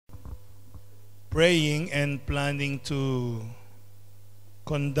praying and planning to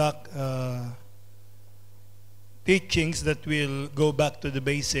conduct teachings that will go back to the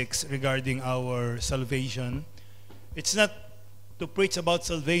basics regarding our salvation. It's not to preach about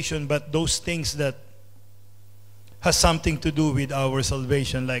salvation, but those things that has something to do with our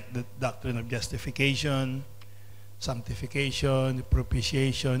salvation, like the doctrine of justification, sanctification,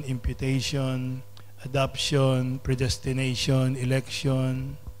 propitiation, imputation, adoption, predestination,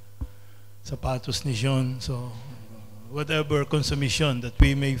 election, sapatos ni John. So whatever consummation that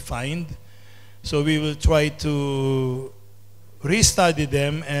we may find. So we will try to restudy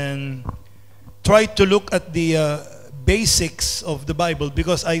them and try to look at the basics of the Bible,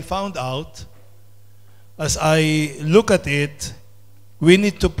 because I found out as I look at it, we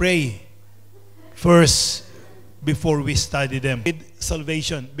need to pray first before we study them.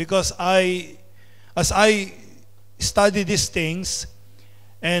 Salvation, because as I study these things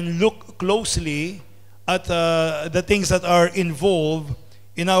and look closely at the things that are involved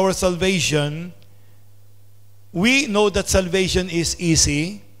in our salvation, we know that salvation is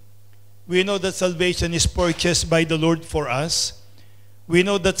easy. We know that salvation is purchased by the Lord for us. We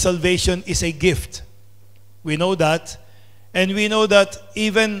know that salvation is a gift. We know that. And we know that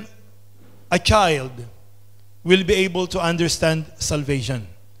even a child will be able to understand salvation,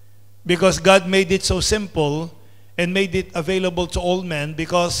 because God made it so simple and made it available to all men,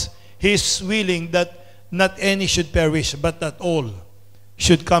 because He is willing that not any should perish, but that all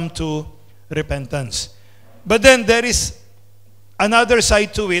should come to repentance. But then there is another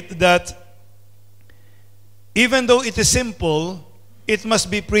side to it, that even though it is simple, it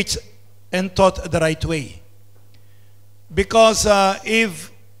must be preached and taught the right way. Because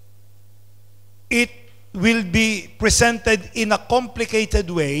if it will be presented in a complicated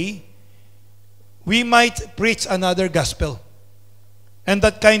way, we might preach another gospel. And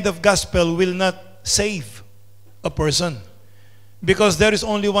that kind of gospel will not save a person. Because there is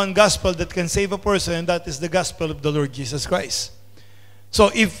only one gospel that can save a person, and that is the gospel of the Lord Jesus Christ. So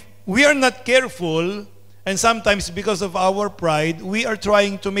if we are not careful, and sometimes because of our pride, we are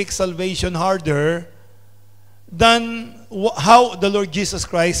trying to make salvation harder than how the Lord Jesus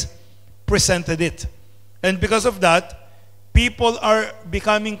Christ presented it. And because of that, people are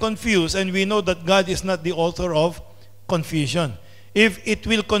becoming confused, and we know that God is not the author of confusion. If it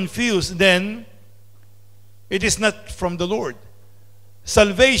will confuse, then it is not from the Lord.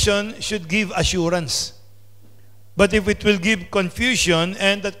 Salvation should give assurance. But if it will give confusion,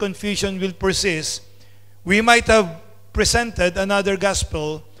 and that confusion will persist, we might have presented another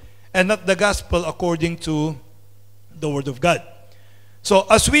gospel, and not the gospel according to the Word of God. So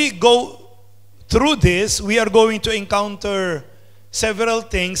as we go through this, we are going to encounter several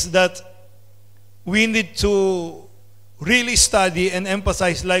things that we need to really study and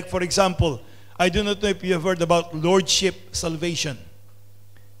emphasize. Like, for example, I do not know if you have heard about Lordship salvation.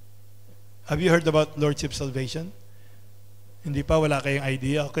 Have you heard about Lordship salvation? Hindi pa, wala kayong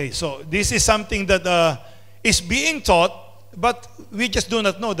idea? Okay, so this is something that is being taught, but we just do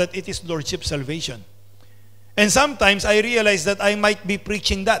not know that it is Lordship salvation. And sometimes I realize that I might be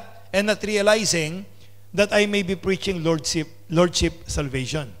preaching that and not realizing that I may be preaching Lordship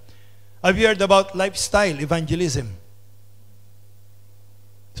salvation. Have you heard about lifestyle evangelism?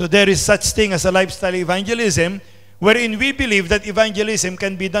 So there is such thing as a lifestyle evangelism, wherein we believe that evangelism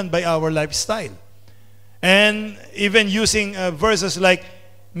can be done by our lifestyle. And even using verses like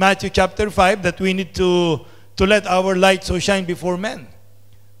Matthew chapter 5, that we need to let our light so shine before men,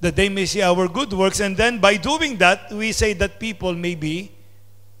 that they may see our good works. And then by doing that, we say that people may be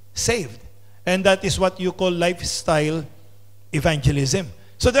saved. And that is what you call lifestyle evangelism.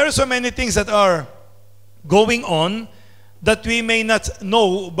 So there are so many things that are going on that we may not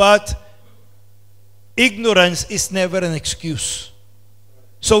know, but ignorance is never an excuse.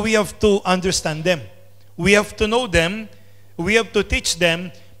 So we have to understand them. We have to know them. We have to teach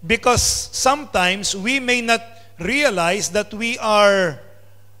them, because sometimes we may not realize that we are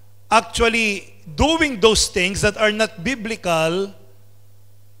actually doing those things that are not biblical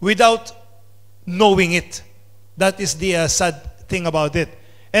without knowing it. That is the sad thing about it.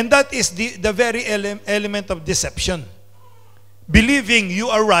 And that is the very element of deception. Believing you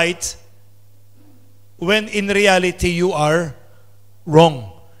are right when in reality you are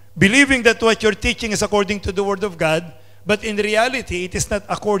wrong. Believing that what you're teaching is according to the Word of God, but in reality it is not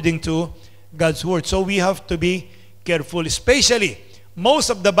according to God's Word. So we have to be careful. Especially, most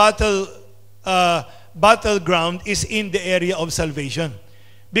of the battleground is in the area of salvation.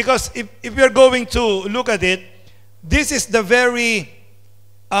 Because if we are going to look at it, this is the very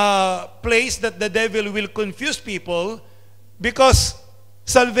place that the devil will confuse people, because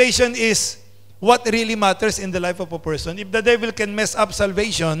salvation is what really matters in the life of a person. If the devil can mess up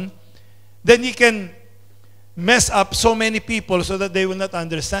salvation, then he can mess up so many people so that they will not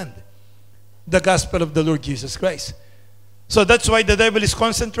understand the gospel of the Lord Jesus Christ. So that's why the devil is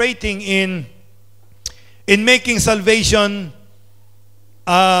concentrating in making salvation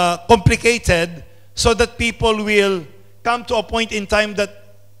complicated, so that people will come to a point in time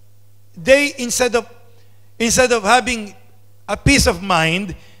that they, instead of having a peace of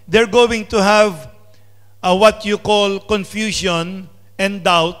mind, they're going to have what you call confusion and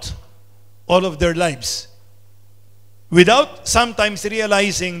doubt all of their lives, without sometimes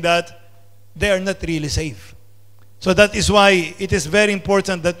realizing that they are not really safe. So that is why it is very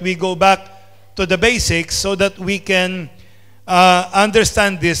important that we go back to the basics, so that we can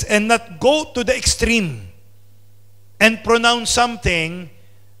understand this and not go to the extreme and pronounce something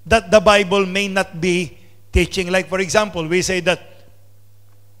that the Bible may not be teaching. Like, for example, we say that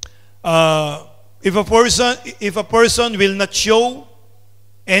if a person will not show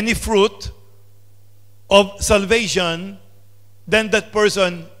any fruit of salvation, then that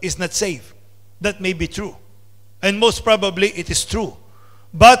person is not saved. That may be true. And most probably it is true.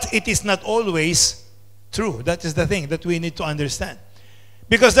 But it is not always true. That is the thing that we need to understand.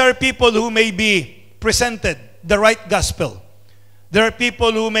 Because there are people who may be presented the right gospel. There are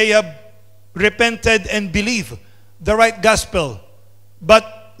people who may have repented and believe the right gospel,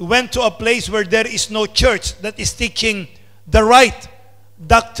 but went to a place where there is no church that is teaching the right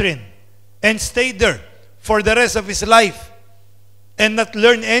doctrine, and stayed there for the rest of his life and not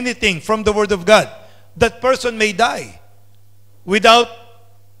learn anything from the Word of God. That person may die without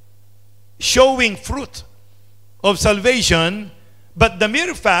showing fruit of salvation, but the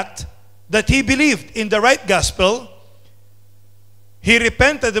mere fact that he believed in the right gospel, he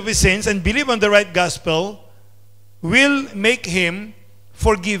repented of his sins and believed on the right gospel, will make him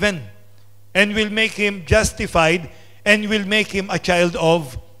forgiven and will make him justified and will make him a child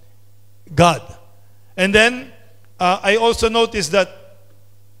of God. And then I also noticed that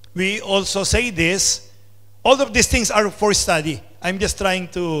we also say this, all of these things are for study. I'm just trying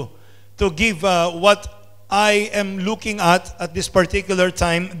to give what I am looking at this particular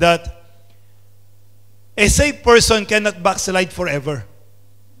time, that a saved person cannot backslide forever.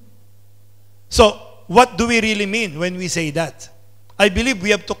 So, what do we really mean when we say that? I believe we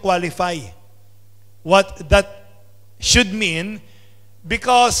have to qualify what that should mean,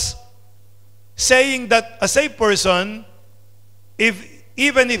 because saying that a saved person,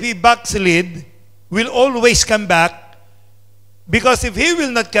 even if he backslid, will always come back, because if he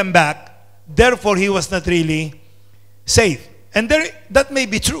will not come back, therefore he was not really saved. And that may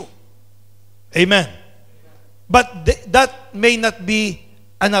be true. Amen. But that may not be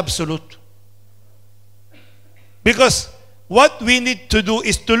an absolute. Because what we need to do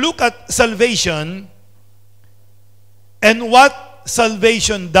is to look at salvation and what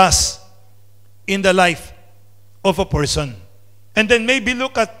salvation does in the life of a person. And then maybe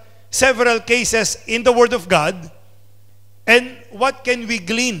look at several cases in the Word of God, and what can we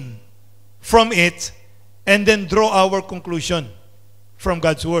glean from it, and then draw our conclusion from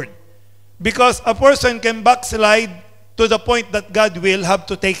God's Word. Because a person can backslide to the point that God will have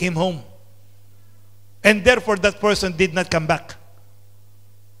to take him home, and therefore that person did not come back.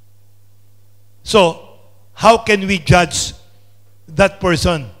 So, how can we judge that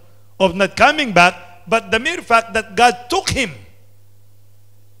person of not coming back? But the mere fact that God took him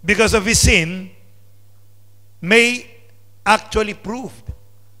because of his sin may actually prove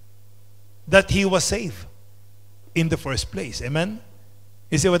that he was saved in the first place. Amen?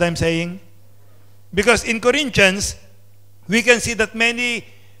 You see what I'm saying? Because in Corinthians, we can see that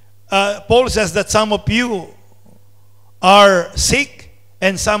Paul says that some of you are sick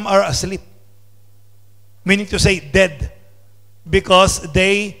and some are asleep. Meaning to say dead, because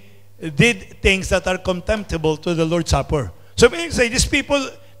they did things that are contemptible to the Lord's Supper. So meaning to say these people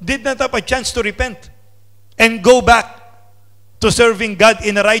did not have a chance to repent and go back to serving God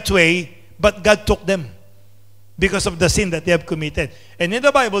in the right way, but God took them because of the sin that they have committed. And in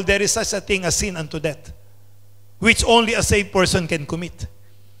the Bible, there is such a thing as sin unto death, which only a saved person can commit.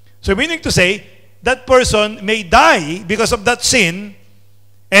 So meaning to say, that person may die because of that sin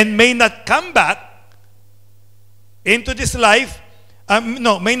and may not come back into this life,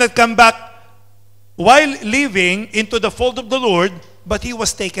 may not come back while living into the fold of the Lord, but he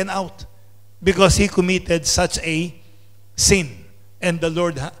was taken out because he committed such a sin. And the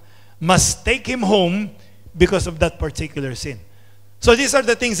Lord must take him home because of that particular sin. So these are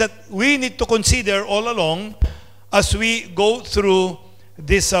the things that we need to consider all along as we go through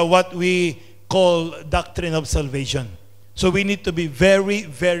this, what we call doctrine of salvation. So we need to be very,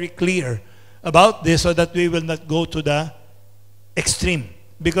 very clear about this so that we will not go to the extreme.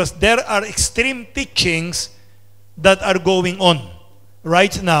 Because there are extreme teachings that are going on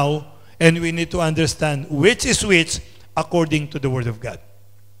right now, and we need to understand which is which according to the Word of God.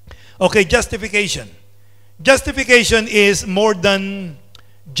 Okay, justification. Justification is more than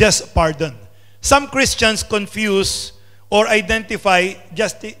just pardon. Some Christians confuse or identify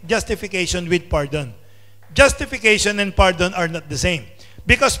justification with pardon. Justification and pardon are not the same.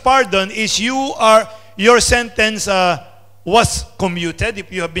 Because pardon is your sentence was commuted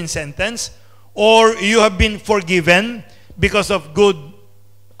if you have been sentenced, or you have been forgiven because of good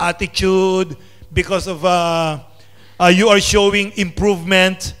attitude, because of you are showing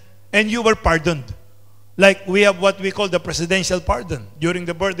improvement, and you were pardoned. Like we have what we call the presidential pardon. During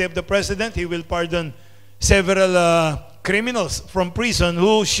the birthday of the president, he will pardon several criminals from prison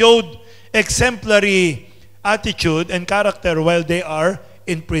who showed exemplary attitude and character while they are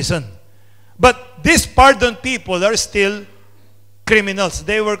in prison. But these pardoned people are still criminals.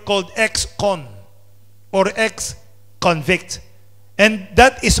 They were called ex-con or ex-convict. And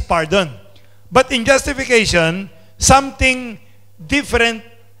that is pardon. But in justification, something different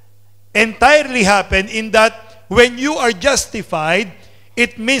entirely happened, in that when you are justified,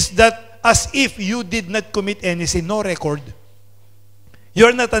 it means that as if you did not commit any sin, no record.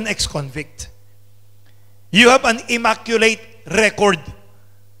 You're not an ex-convict. You have an immaculate record.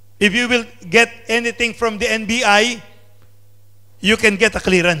 If you will get anything from the NBI, you can get a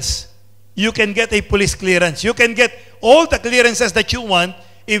clearance. You can get a police clearance. You can get all the clearances that you want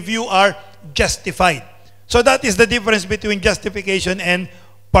if you are justified. So that is the difference between justification and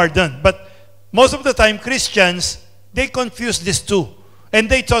pardon. But most of the time, Christians, they confuse these two. And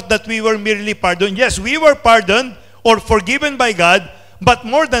they thought that we were merely pardoned. Yes, we were pardoned or forgiven by God, but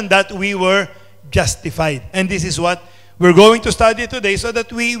more than that, we were justified. And this is what we're going to study today, so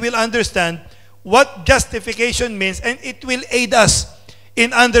that we will understand what justification means, and it will aid us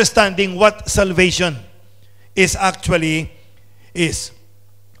in understanding what salvation is actually is.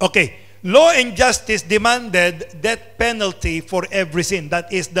 Okay. Law and justice demanded death penalty for every sin.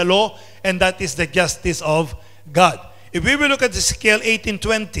 That is the law, and that is the justice of God. If we will look at Ezekiel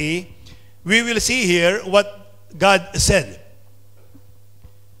 18:20, we will see here what God said.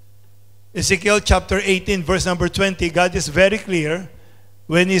 Ezekiel chapter 18, verse number 20, God is very clear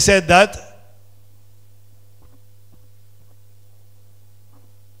when He said that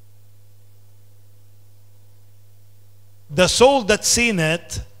the soul that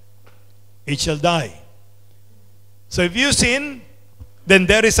sinneth, it shall die. So if you sin, then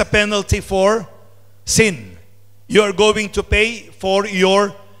there is a penalty for sin. You are going to pay for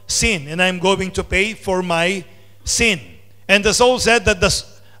your sin, and I'm going to pay for my sin. And the soul said that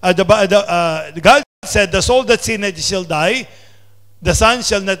God said, the soul that sinneth shall die. The Son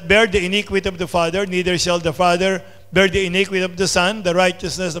shall not bear the iniquity of the Father, neither shall the Father bear the iniquity of the Son. The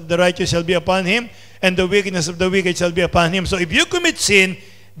righteousness of the righteous shall be upon him, and the wickedness of the wicked shall be upon him. So if you commit sin,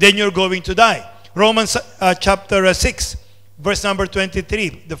 then you're going to die. Romans chapter 6, verse number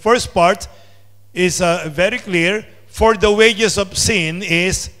 23. The first part is very clear. For the wages of sin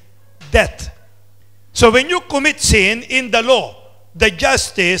is death. So when you commit sin in the law, the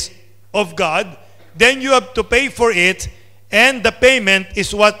justice of God, then you have to pay for it, and the payment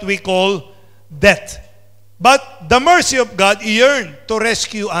is what we call death. But the mercy of God yearned to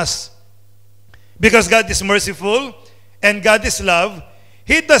rescue us. Because God is merciful and God is love,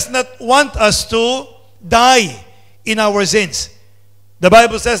 He does not want us to die in our sins. The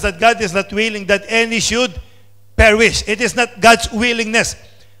Bible says that God is not willing that any should perish. It is not God's willingness.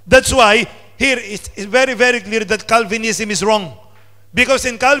 That's why here it's very, very clear that Calvinism is wrong. Because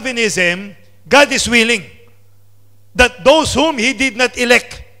in Calvinism, God is willing that those whom He did not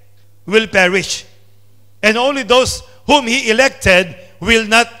elect will perish. And only those whom He elected will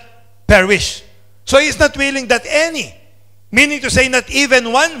not perish. So He is not willing that any, meaning to say not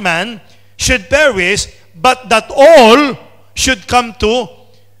even one man should perish, but that all should come to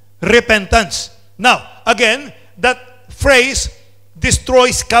repentance. Now, again, that phrase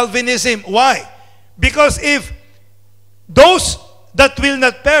destroys Calvinism. Why? Because if those that will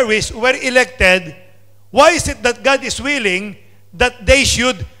not perish were elected, why is it that God is willing that they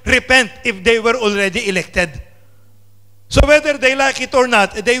should repent if they were already elected? So whether they like it or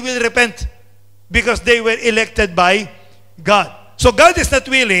not, they will repent because they were elected by God. So God is not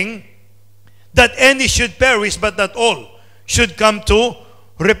willing that any should perish, but that all should come to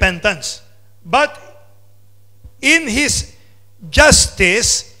repentance. But in His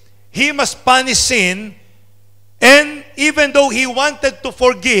justice, He must punish sin, and even though He wanted to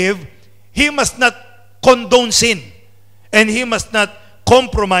forgive, He must not condone sin, and He must not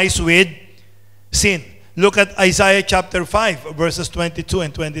compromise with sin. Look at Isaiah chapter 5, verses 22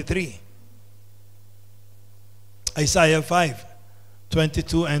 and 23. Isaiah 5,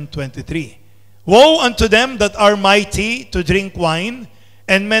 22 and 23. Woe unto them that are mighty to drink wine,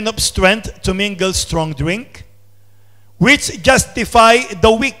 and men of strength to mingle strong drink, which justify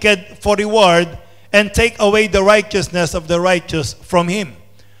the wicked for reward, and take away the righteousness of the righteous from him.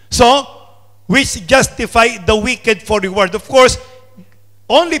 So, which justify the wicked for reward. Of course,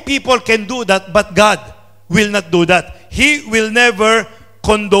 only people can do that, but God will not do that. He will never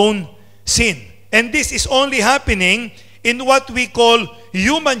condone sin. And this is only happening in what we call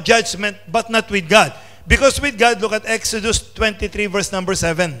human judgment, but not with God. Because with God, look at Exodus 23, verse number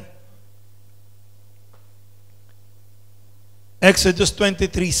 7. Exodus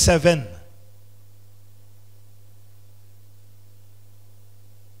 23, 7.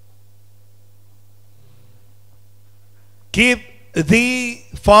 Keep thee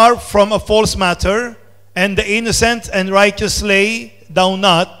far from a false matter, and the innocent and righteous slay thou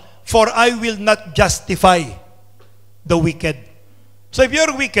not, for I will not justify the wicked. So if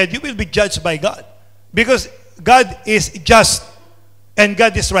you're wicked, you will be judged by God. Because God is just and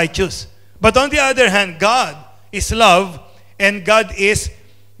God is righteous. But on the other hand, God is love and God is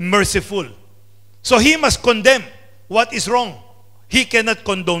merciful. So He must condemn what is wrong. He cannot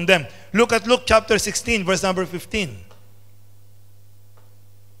condone them. Look at Luke chapter 16, verse number 15.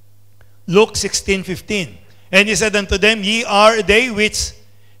 Luke 16:15. And He said unto them, Ye are they which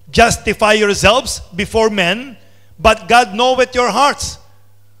justify yourselves before men, but God knoweth your hearts.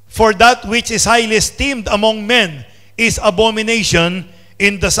 For that which is highly esteemed among men is abomination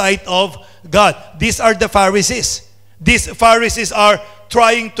in the sight of God. These are the Pharisees. These Pharisees are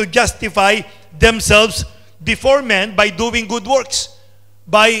trying to justify themselves before men by doing good works,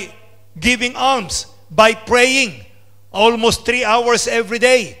 by giving alms, by praying almost 3 hours every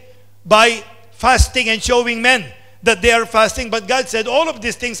day, by fasting and showing men that they are fasting. But God said all of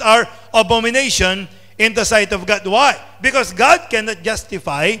these things are abomination in the sight of God. Why? Because God cannot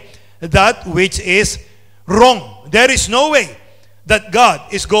justify that which is wrong. There is no way that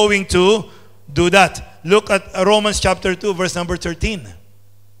God is going to do that. Look at Romans chapter 2, verse number 13.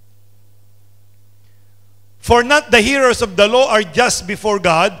 For not the hearers of the law are just before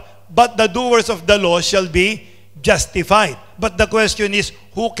God, but the doers of the law shall be justified. But the question is,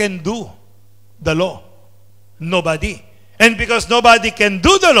 who can do the law? Nobody. And because nobody can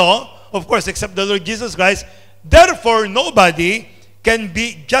do the law, of course, except the Lord Jesus Christ, therefore nobody can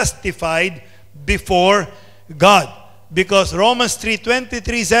be justified before God. Because Romans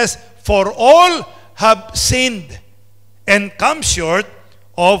 3:23 says, for all have sinned and come short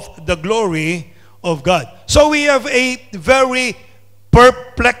of the glory of God. So we have a very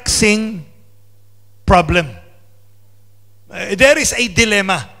perplexing problem. There is a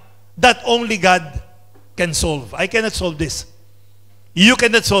dilemma that only God can solve. I cannot solve this. You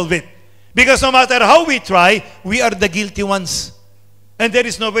cannot solve it. Because no matter how we try, we are the guilty ones. And there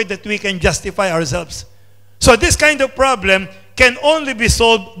is no way that we can justify ourselves. So this kind of problem can only be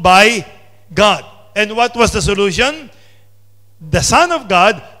solved by God. And what was the solution? The Son of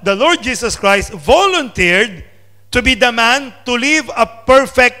God, the Lord Jesus Christ, volunteered to be the man to live a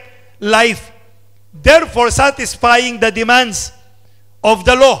perfect life, therefore satisfying the demands of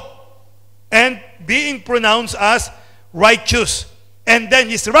the law and being pronounced as righteous. And then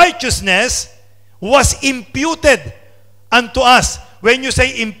His righteousness was imputed unto us. When you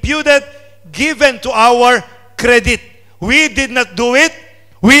say imputed, given to our credit. We did not do it.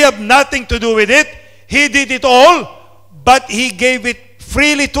 We have nothing to do with it. He did it all, but He gave it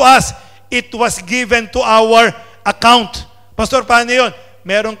freely to us. It was given to our account. Pastor, paano yun?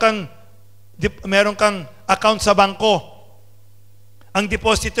 Meron kang account sa bangko. Ang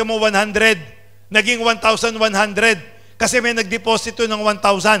deposito mo 100, naging 1,100. Kasi may nagdeposito ng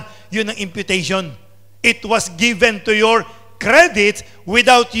 1,000. Yun ang imputation. It was given to your credit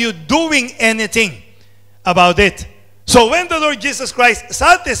without you doing anything about it. So when the Lord Jesus Christ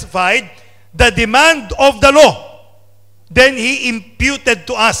satisfied the demand of the law, then He imputed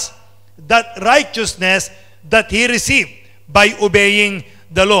to us that righteousness that He received by obeying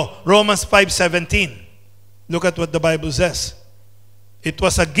the law. Romans 5:17. Look at what the Bible says. It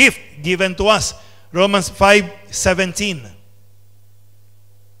was a gift given to us. Romans 5:17.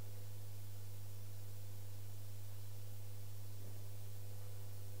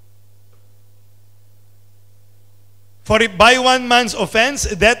 For if by one man's offense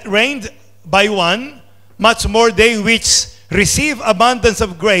death reigned by one, much more they which receive abundance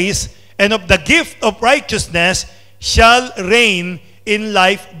of grace and of the gift of righteousness shall reign in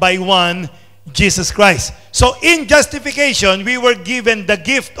life by one, Jesus Christ. So in justification, we were given the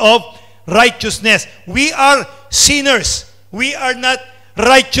gift of righteousness. We are sinners. We are not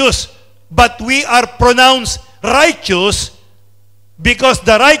righteous, but we are pronounced righteous because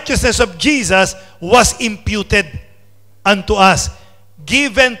the righteousness of Jesus was imputed unto us,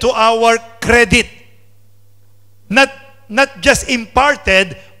 given to our credit. Not just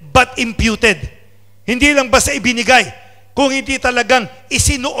imparted, but imputed. Hindi lang basta ibinigay, kung hindi talagang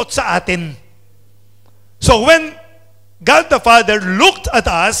isinuot sa atin. So when God the Father looked at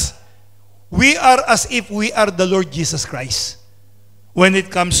us, we are as if we are the Lord Jesus Christ when it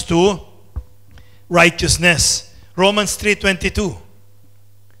comes to righteousness. Romans 3:22.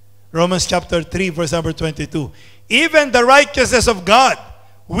 Romans chapter 3, verse number 22. Even the righteousness of God,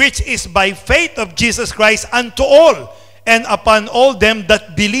 which is by faith of Jesus Christ unto all, and upon all them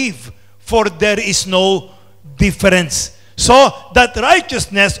that believe, for there is no difference. So, that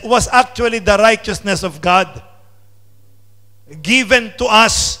righteousness was actually the righteousness of God, given to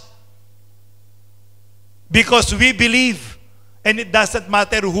us because we believe, and it doesn't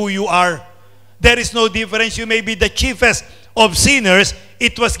matter who you are. There is no difference. You may be the chiefest of sinners,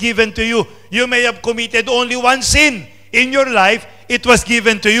 it was given to you. You may have committed only one sin in your life, it was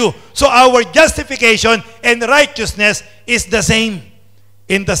given to you. So our justification and righteousness is the same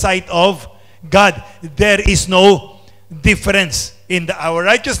in the sight of God. There is no difference in our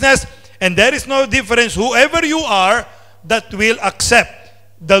righteousness, and there is no difference whoever you are that will accept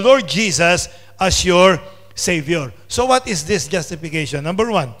the Lord Jesus as your Savior. So what is this justification? Number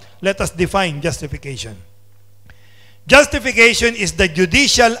one, let us define justification. Justification is the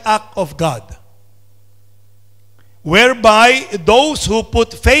judicial act of God, whereby those who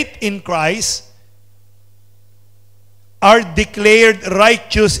put faith in Christ are declared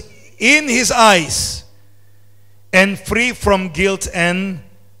righteous in His eyes and free from guilt and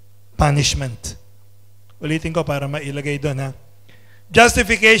punishment. Ulitin ko para mailagay doon, ha?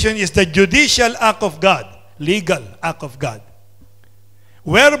 Justification is the judicial act of God, legal act of God,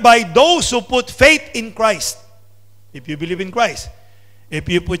 whereby those who put faith in Christ, if you believe in Christ, if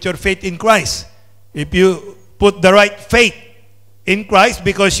you put your faith in Christ, if you put the right faith in Christ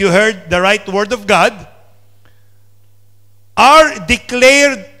because you heard the right word of God, are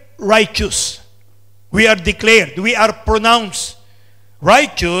declared righteous. We are declared, we are pronounced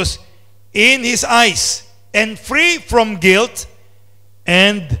righteous in His eyes and free from guilt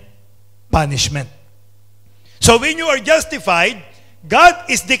and punishment. So when you are justified, God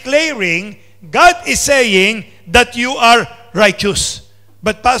is declaring, God is saying that you are righteous.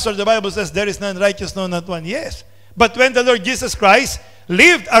 But Pastor, the Bible says there is none righteous, no, not one. Yes. But when the Lord Jesus Christ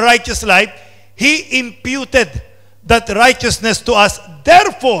lived a righteous life, He imputed that righteousness to us.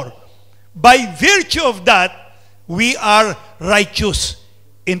 Therefore, by virtue of that, we are righteous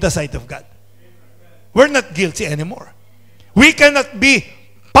in the sight of God. We're not guilty anymore. We cannot be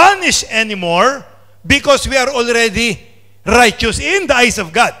punished anymore because we are already righteous in the eyes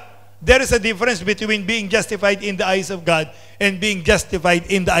of God. There is a difference between being justified in the eyes of God and being justified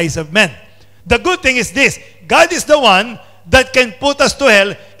in the eyes of men. The good thing is this: God is the one that can put us to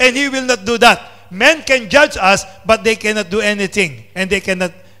hell, and He will not do that. Men can judge us, but they cannot do anything, and they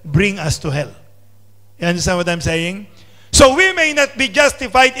cannot bring us to hell. You understand what I'm saying? So we may not be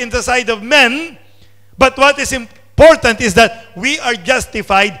justified in the sight of men, but what is important is that we are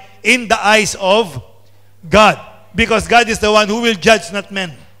justified in the eyes of God, because God is the one who will judge, not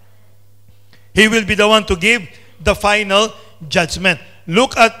men. He will be the one to give the final judgment.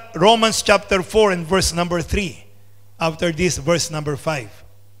 Look at Romans chapter 4 and verse number 3. After this, verse number 5.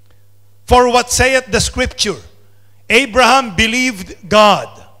 For what saith the Scripture? Abraham believed God,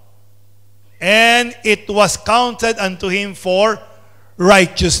 and it was counted unto him for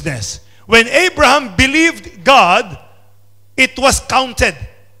righteousness. When Abraham believed God, it was counted,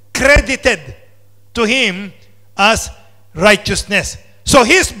 credited to him as righteousness. So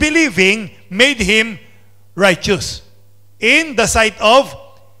his believing made him righteous in the sight of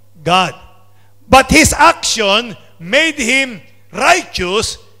God. But his action made him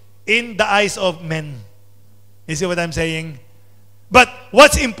righteous in the eyes of men. You see what I'm saying? But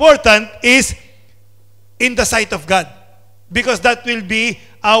what's important is in the sight of God, because that will be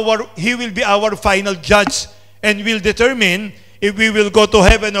He will be our final judge and will determine if we will go to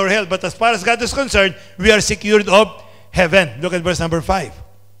heaven or hell. But as far as God is concerned, we are secured of heaven. Look at verse number 5.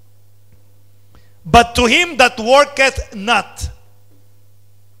 But to him that worketh not,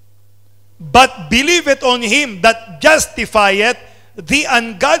 but believeth on him that justifieth the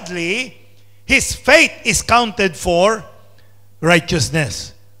ungodly, his faith is counted for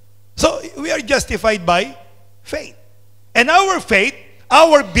righteousness. So we are justified by faith. And our faith,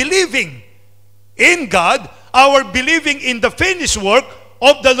 our believing in God, our believing in the finished work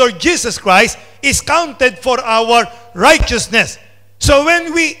of the Lord Jesus Christ is counted for our righteousness. So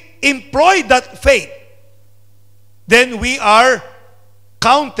when we employ that faith, then we are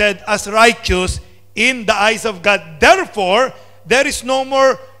counted as righteous in the eyes of God. Therefore, there is no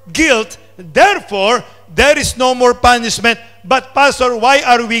more guilt. Therefore, there is no more punishment. But Pastor, why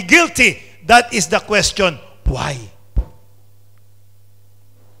are we guilty? That is the question. Why?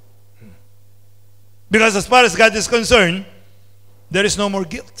 Because as far as God is concerned, there is no more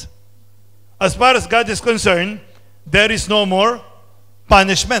guilt. As far as God is concerned, there is no more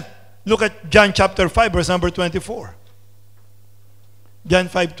punishment. Look at John chapter 5, verse number 24. John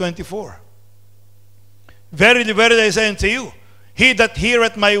 5:24. Verily, verily, I say unto you, he that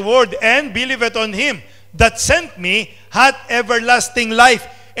heareth my word and believeth on him that sent me hath everlasting life,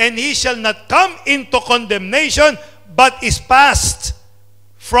 and he shall not come into condemnation, but is passed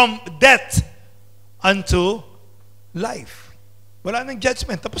from death unto life. Wala nang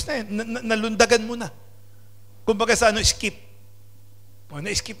judgment. Tapos na yun. Nalundagan mo na. Kumbaga sa ano, skip. O,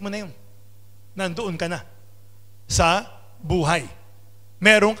 na-skip mo na yun. Nandoon ka na sa buhay.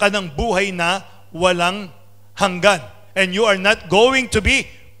 Meron ka ng buhay na walang hanggan. And you are not going to be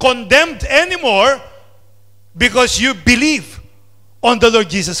condemned anymore because you believe on the Lord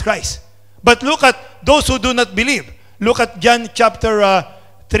Jesus Christ. But look at those who do not believe. Look at John chapter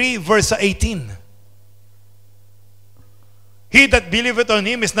 3, verse 18. He that believeth on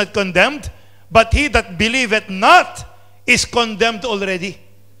him is not condemned, but he that believeth not is condemned already.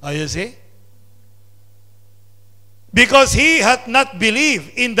 You see? Because he hath not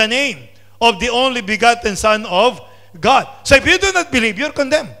believed in the name of the only begotten Son of God. So if you do not believe, you're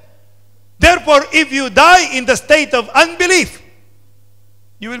condemned. Therefore, if you die in the state of unbelief,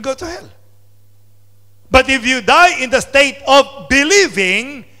 you will go to hell. But if you die in the state of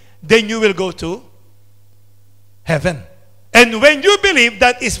believing, then you will go to heaven. And when you believe,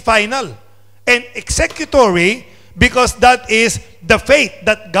 that is final and executory, because that is the faith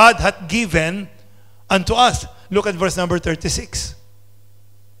that God hath given unto us. Look at verse number 36.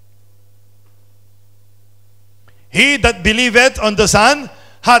 He that believeth on the Son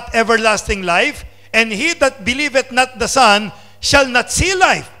hath everlasting life, and he that believeth not the Son shall not see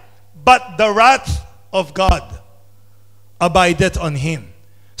life, but the wrath of God abideth on him.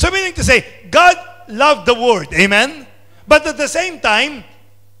 So meaning to say, God loved the Word. Amen? But at the same time,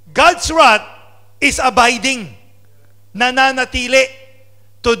 God's wrath is abiding, nananatili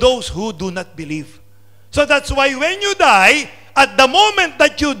to those who do not believe. So that's why when you die, at the moment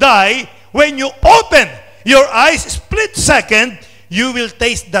that you die, when you open your eyes, split second, you will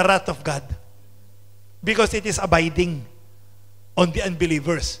taste the wrath of God. Because it is abiding on the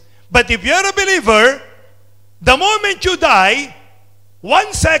unbelievers. But if you're a believer, the moment you die,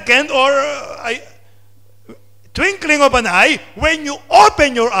 1 second or twinkling of an eye, when you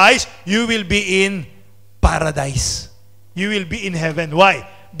open your eyes, you will be in paradise. You will be in heaven. Why?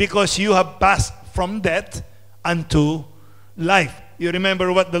 Because you have passed from death unto life. You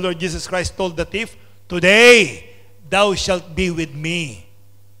remember what the Lord Jesus Christ told the thief? Today, thou shalt be with me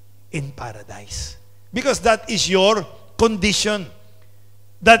in paradise. Because that is your condition.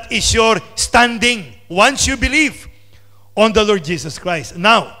 That is your standing once you believe on the Lord Jesus Christ.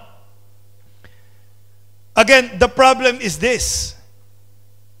 Now, again, the problem is this.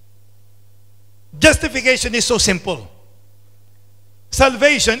 Justification is so simple.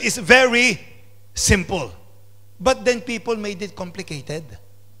 Salvation is very simple. But then people made it complicated.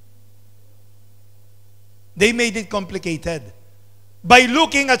 They made it complicated. By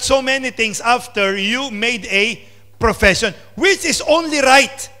looking at so many things after you made a profession, which is only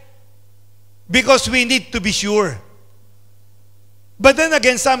right. Because we need to be sure. But then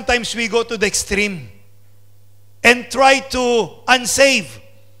again, sometimes we go to the extreme and try to unsave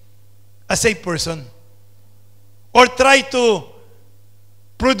a saved person, or try to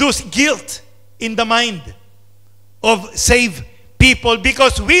produce guilt in the mind of saved people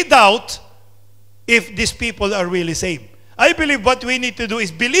because we doubt if these people are really saved. I believe what we need to do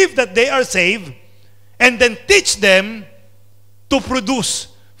is believe that they are saved and then teach them to produce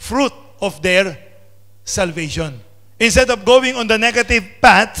fruit of their salvation. Instead of going on the negative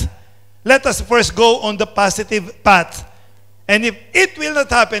path, let us first go on the positive path. And if it will not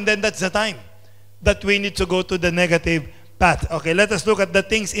happen, then that's the time that we need to go to the negative path. Okay, let us look at the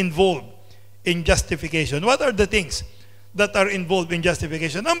things involved in justification. What are the things that are involved in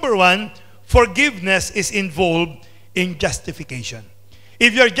justification? Number one, forgiveness is involved in justification.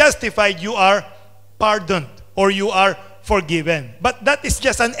 If you're justified, you are pardoned or you are forgiven. But that is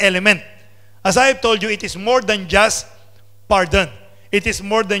just an element. As I have told you, it is more than just pardon. It is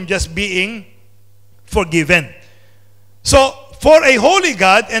more than just being forgiven. So, for a holy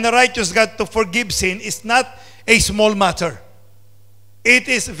God and a righteous God to forgive sin is not a small matter. It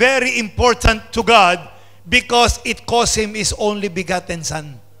is very important to God because it cost Him His only begotten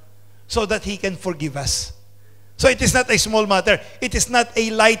Son so that He can forgive us. So it is not a small matter. It is not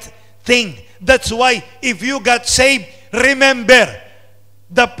a light thing. That's why if you got saved, remember,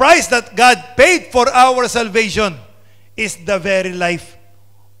 the price that God paid for our salvation is the very life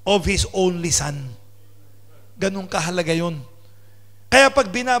of His only Son. Ganun kahalaga yun. Kaya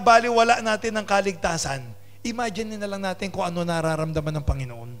pag binabaliwala natin ang kaligtasan, imagine na lang natin kung ano nararamdaman ng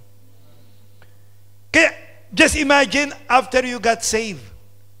Panginoon. Kaya, just imagine after you got saved,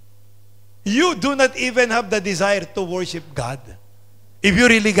 you do not even have the desire to worship God. If you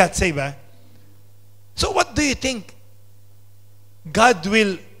really got saved, huh? So what do you think God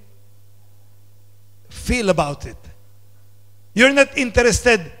will feel about it? You're not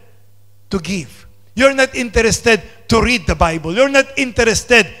interested to give. You're not interested to read the Bible. You're not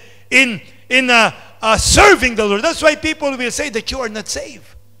interested in serving the Lord. That's why people will say that you are not saved.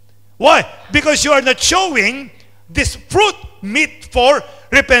 Why? Because you are not showing this fruit meet for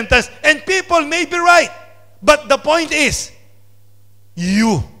repentance. And people may be right. But the point is,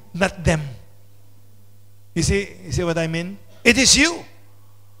 you, not them. You see what I mean? It is you.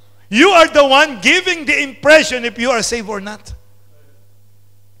 You are the one giving the impression if you are saved or not.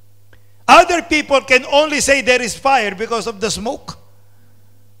 Other people can only say there is fire because of the smoke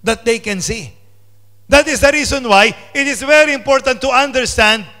that they can see. That is the reason why it is very important to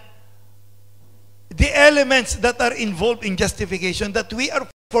understand the elements that are involved in justification, that we are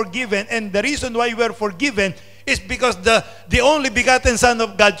forgiven, and the reason why we are forgiven is because the only begotten Son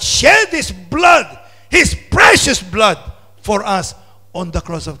of God shed His blood, His precious blood, for us on the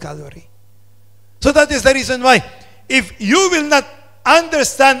cross of Calvary. So that is the reason why, if you will not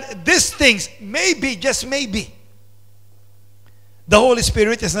understand these things, maybe, just maybe, the Holy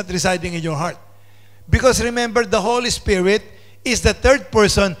Spirit is not residing in your heart. Because remember, the Holy Spirit is the third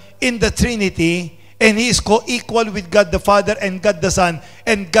person in the Trinity, and He is co-equal with God the Father and God the Son.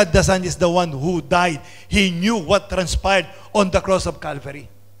 And God the Son is the one who died. He knew what transpired on the cross of Calvary.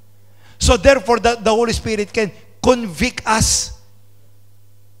 So therefore, the Holy Spirit can convict us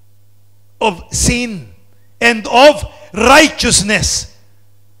of sin and of righteousness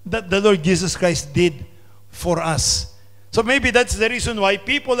that the Lord Jesus Christ did for us. So maybe that's the reason why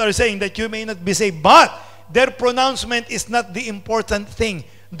people are saying that you may not be saved, but their pronouncement is not the important thing.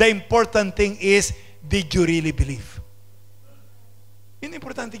 The important thing is, did you really believe? Yun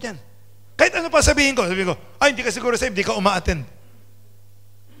importante dyan. Kahit ano pa sabihin ko, ay, hindi ka siguro saved, hindi ka uma-attend.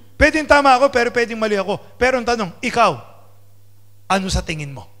 Pwedeng tama ako, pero pwedeng mali ako. Pero ang tanong, ikaw, ano sa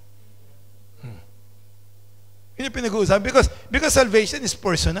tingin mo? Yun yung pinag-uusapan. Because salvation is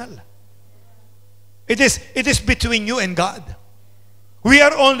personal. It is between you and God. We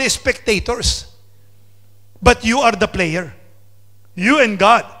are only spectators. But you are the player. You and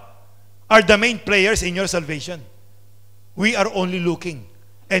God are the main players in your salvation. We are only looking.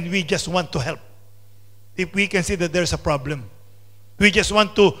 And we just want to help. If we can see that there's a problem. We just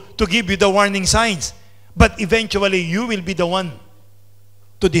want to give you the warning signs. But eventually, you will be the one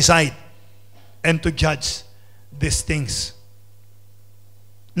to decide and to judge these things.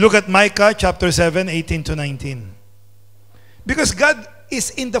 Look at Micah chapter 7, 18 to 19. Because God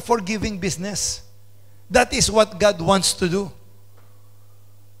is in the forgiving business. That is what God wants to do.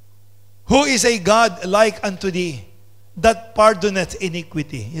 Who is a God like unto thee, that pardoneth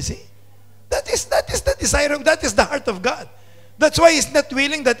iniquity? You see? That is the desire of, that is the heart of God. That's why He's not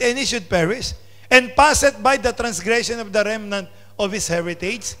willing that any should perish, and passeth by the transgression of the remnant of His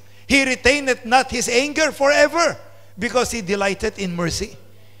heritage. He retaineth not His anger forever, because He delighteth in mercy.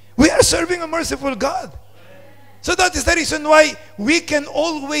 We are serving a merciful God. So that is the reason why we can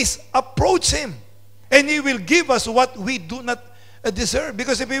always approach Him. And He will give us what we do not deserve.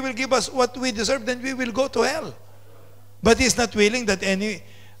 Because if He will give us what we deserve, then we will go to hell. But He is not willing that any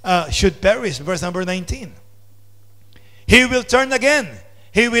should perish. Verse number 19. He will turn again.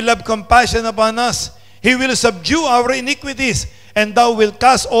 He will have compassion upon us. He will subdue our iniquities. And thou wilt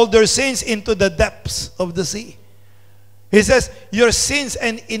cast all their sins into the depths of the sea. He says, your sins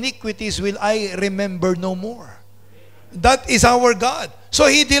and iniquities will I remember no more. That is our God. So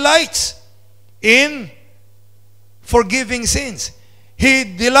He delights in forgiving sins. He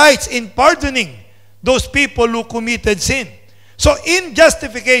delights in pardoning those people who committed sin. So in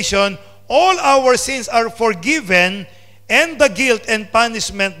justification, all our sins are forgiven and the guilt and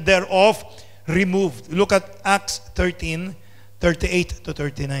punishment thereof removed. Look at Acts 13, 38 to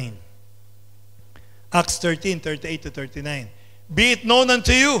 39. Acts 13, 38 to 39. Be it known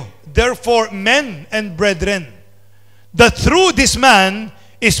unto you, therefore, men and brethren, that through this man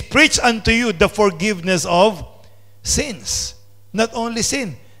is preached unto you the forgiveness of sins. Not only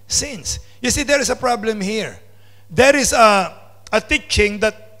sin, sins. You see, there is a problem here. There is a teaching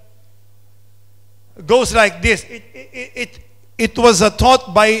that goes like this. It was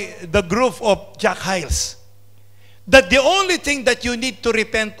taught by the group of Jack Hyles, that the only thing that you need to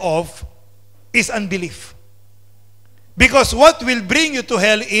repent of is unbelief. Because what will bring you to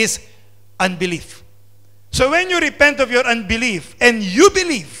hell is unbelief. So when you repent of your unbelief and you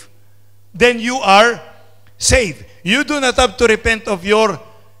believe, then you are saved. You do not have to repent of your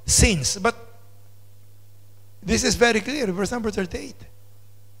sins. But this is very clear, verse number 38.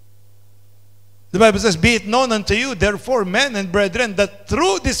 The Bible says, be it known unto you, therefore, men and brethren, that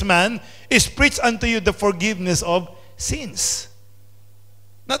through this man is preached unto you the forgiveness of sins.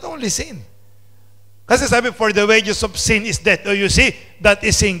 Not only sin. Kasi sabi, for the wages of sin is death. Oh, you see, that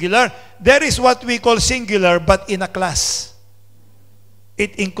is singular. There is what we call singular, but in a class.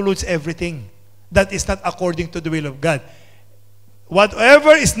 It includes everything. That is not according to the will of God.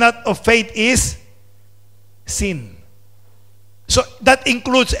 Whatever is not of faith is sin. So that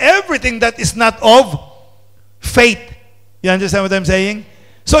includes everything that is not of faith. You understand what I'm saying?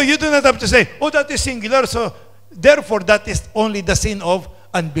 So you do not have to say, oh, that is singular, so therefore that is only the sin of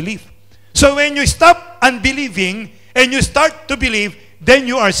unbelief. So when you stop unbelieving and you start to believe, then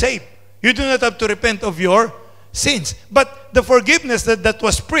you are saved. You do not have to repent of your sins. But the forgiveness that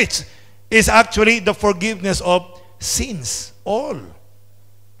was preached is actually the forgiveness of sins. All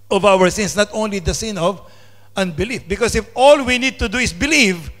of our sins, not only the sin of unbelief. Because if all we need to do is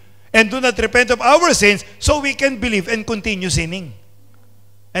believe and do not repent of our sins, so we can believe and continue sinning.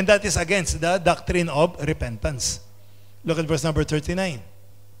 And that is against the doctrine of repentance. Look at verse number 39.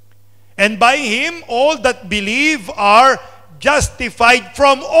 And by him all that believe are justified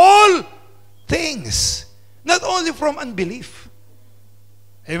from all things. Not only from unbelief.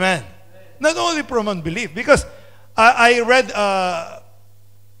 Amen. Not only from unbelief. Because I read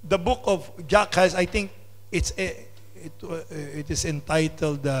the book of Jack Hyles. I think it is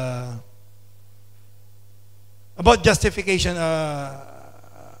entitled about justification,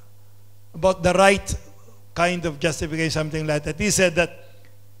 about the right kind of justification, something like that. He said that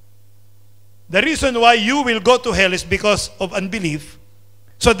the reason why you will go to hell is because of unbelief.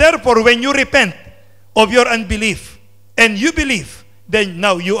 So therefore, when you repent of your unbelief and you believe, then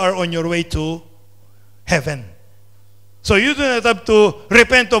now you are on your way to heaven. So you do not have to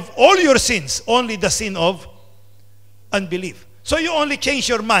repent of all your sins, only the sin of unbelief. So you only change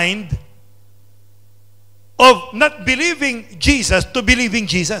your mind of not believing Jesus to believing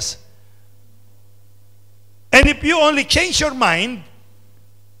Jesus. And if you only change your mind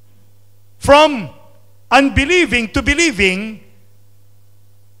from unbelieving to believing,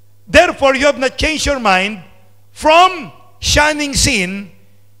 therefore you have not changed your mind from shunning sin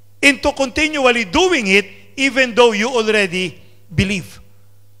into continually doing it even though you already believe.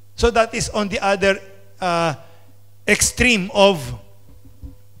 So that is on the other extreme of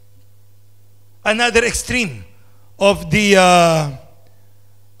another extreme of the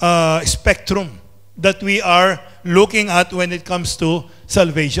spectrum that we are looking at when it comes to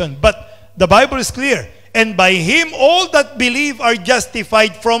salvation. But the Bible is clear. And by him all that believe are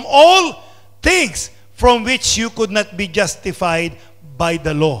justified from all things from which you could not be justified by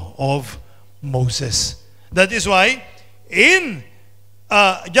the law of Moses. That is why in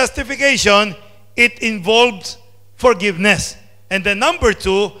justification, it involves forgiveness. And then number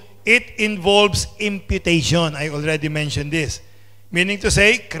two, it involves imputation. I already mentioned this. Meaning to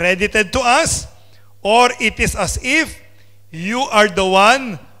say, credited to us, or it is as if you are the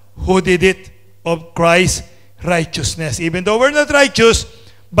one who did it, of Christ's righteousness. Even though we're not righteous,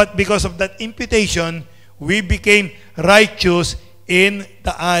 but because of that imputation, we became righteous in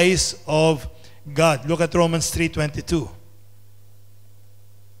the eyes of God. Look at Romans 3:22.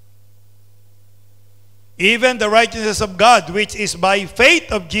 Even the righteousness of God, which is by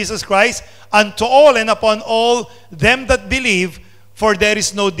faith of Jesus Christ, unto all and upon all them that believe, for there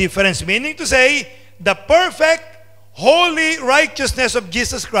is no difference. Meaning to say, the perfect, holy righteousness of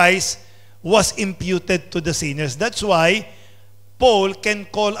Jesus Christ was imputed to the sinners. That's why Paul can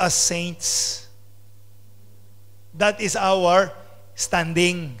call us saints. That is our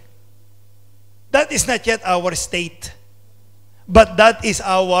standing. That is not yet our state. But that is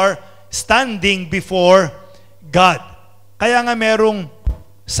our standing before God. Kaya nga merong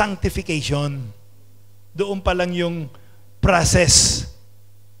sanctification. Doon pa lang yung process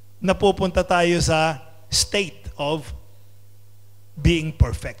na pupunta tayo sa state of being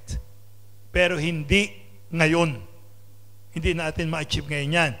perfect. Pero hindi ngayon. Hindi natin ma-achieve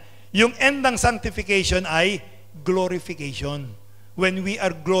ngayon yan. Yung end ng sanctification ay glorification. When we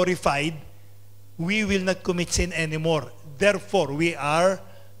are glorified, we will not commit sin anymore. Therefore, we are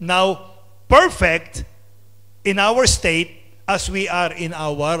now perfect in our state as we are in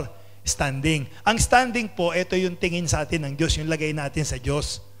our standing. Ang standing po, ito yung tingin sa atin ng Diyos, yung lagay natin sa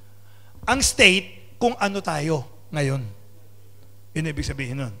Diyos. Ang state, kung ano tayo ngayon. Yun ibig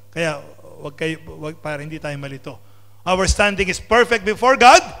sabihin nun. Kaya, para hindi tayo malito. Our standing is perfect before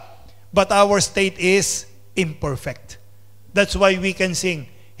God, but our state is imperfect. That's why we can sing,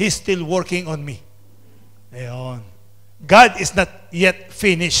 He's still working on me. Ayan. God is not yet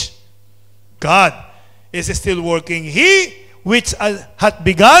finished. God is still working. He which hath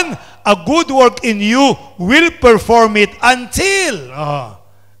begun a good work in you will perform it until.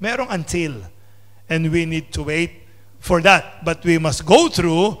 Merong until. And we need to wait for that. But we must go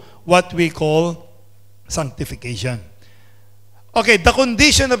through what we call sanctification. Okay, the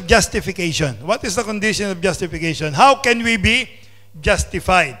condition of justification. What is the condition of justification? How can we be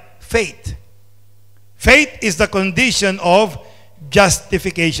justified? Faith. Faith is the condition of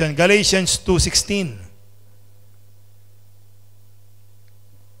justification. Galatians 2:16.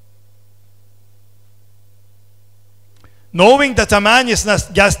 Knowing that a man is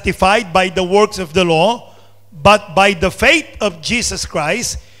not justified by the works of the law, but by the faith of Jesus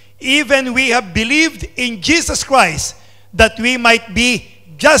Christ, even we have believed in Jesus Christ, that we might be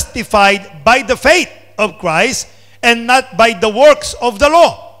justified by the faith of Christ, and not by the works of the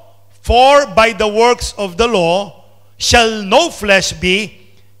law. For by the works of the law shall no flesh be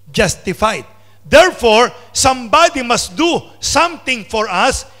justified. Therefore, somebody must do something for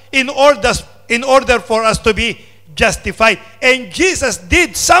us in order for us to be justified. And Jesus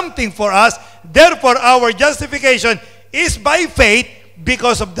did something for us. Therefore, our justification is by faith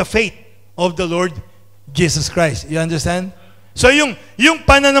because of the faith of the Lord Jesus Christ. You understand? So yung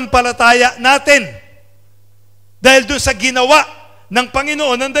pananampalataya natin, dahil doon sa ginawa ng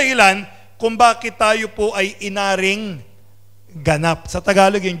Panginoon ang dahilan kung bakit tayo po ay inaring ganap. Sa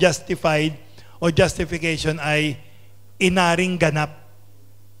Tagalog, yung justified o justification ay inaring ganap.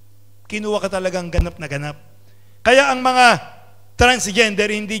 Kinuha ka talagang ganap na ganap. Kaya ang mga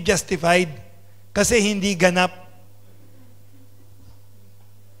transgender hindi justified kasi hindi ganap.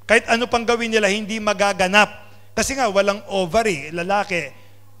 Kahit ano pang gawin nila, hindi magaganap. Kasi nga, walang ovary, lalaki.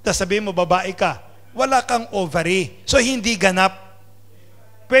 Tapos sabihin mo, babae ka. Wala kang ovary. So, hindi ganap.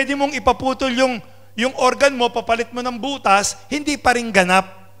 Pwede mong ipaputol yung organ mo, papalit mo ng butas, hindi pa rin ganap.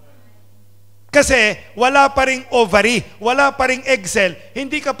 Kasi wala pa ring ovary, wala pa ring egg cell,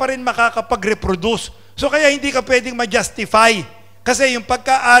 hindi ka pa rin makakapag-reproduce. So kaya hindi ka pwedeng ma-justify. Kasi yung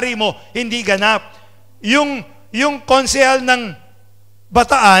pagkaari mo, hindi ganap. Yung konsehal ng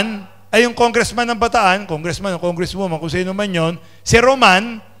Bataan, ay yung congressman ng Bataan, congressman o congresswoman, kung sino man yon, si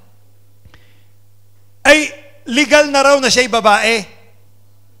Roman, ay legal na raw na siya'y babae.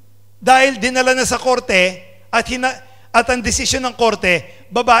 Dahil dinala na sa korte at ang desisyon ng korte,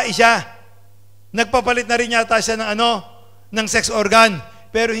 babae siya. Nagpapalit na rin yata siya ng sex organ,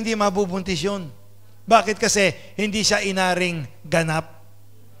 pero hindi mabubuntis yun. Bakit? Kasi hindi siya inaring ganap.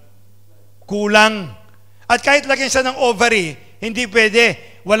 Kulang. At kahit lagyan siya ng ovary, hindi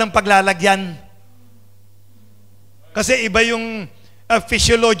pwede. Walang paglalagyan. Kasi iba yung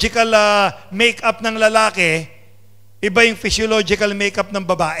physiological makeup ng lalaki, iba yung physiological makeup ng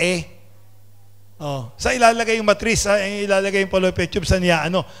babae. Sa ilalagay yung matris, ilalagay yung fallopian tube sa niya,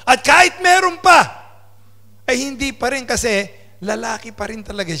 At kahit meron pa, ay hindi pa rin kasi lalaki pa rin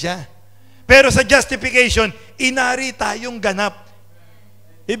talaga siya. Pero sa justification, inari tayong ganap.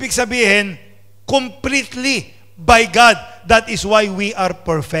 Ibig sabihin, completely by God. That is why we are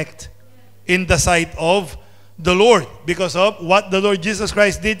perfect in the sight of the Lord, because of what the Lord Jesus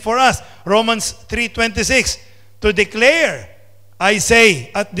Christ did for us. Romans 3:26, to declare, I say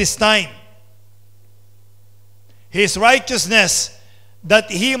at this time, His righteousness, that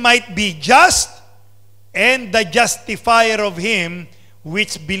He might be just and the justifier of him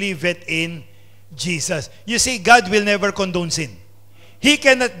which believeth in Jesus. You see, God will never condone sin. He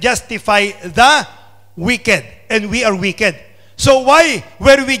cannot justify the wicked, and we are wicked. So why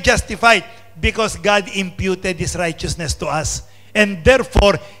were we justified? Because God imputed His righteousness to us. And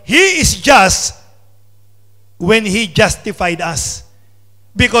therefore, He is just when He justified us.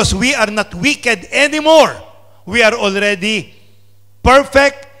 Because we are not wicked anymore. We are already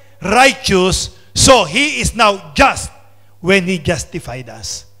perfect, righteous, so He is now just when He justified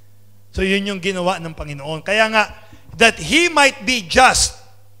us. So yun yung ginawa ng Panginoon. Kaya nga, that He might be just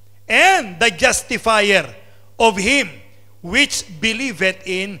and the justifier of him which believeth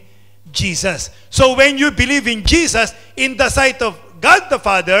in Jesus. So when you believe in Jesus, in the sight of God the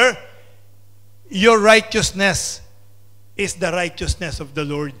Father, your righteousness is the righteousness of the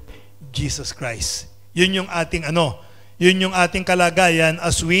Lord Jesus Christ. Yun yung ating yun yung ating kalagayan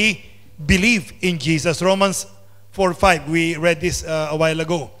as we believe in Jesus. Romans 4:5, we read this a while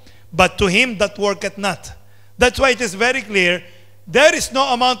ago. But to him that worketh not. That's why it is very clear, there is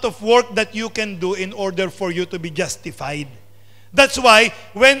no amount of work that you can do in order for you to be justified. That's why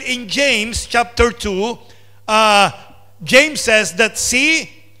when in James chapter 2, James says that,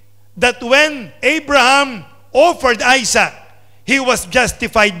 see, that when Abraham offered Isaac, he was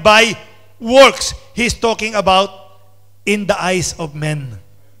justified by works. He's talking about in the eyes of men.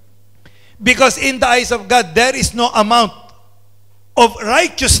 Because in the eyes of God, there is no amount of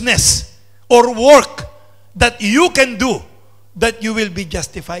righteousness or work that you can do that you will be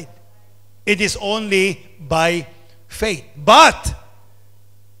justified. It is only by faith. But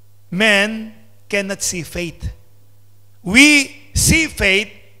men cannot see faith. We see faith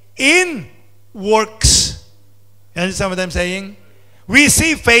in works. You understand what I'm saying? We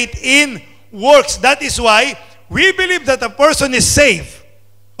see faith in works. That is why we believe that a person is saved.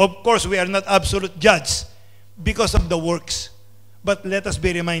 Of course, we are not absolute judges because of the works. But let us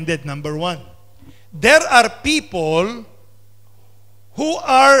be reminded, number one, there are people who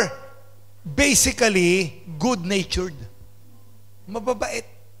are basically good-natured. Mababait.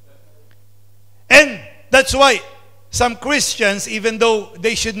 And that's why some Christians, even though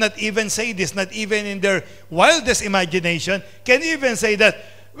they should not even say this, not even in their wildest imagination, can even say that,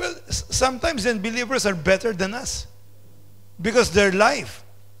 well, sometimes unbelievers are better than us because their life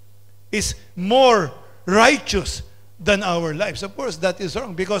is more righteous than our lives. Of course, that is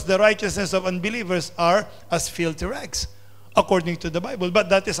wrong because the righteousness of unbelievers are as filthy rags, according to the Bible. But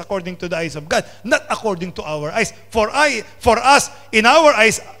that is according to the eyes of God, not according to our eyes. For us, in our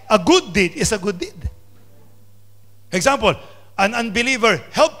eyes, a good deed is a good deed. Example, an unbeliever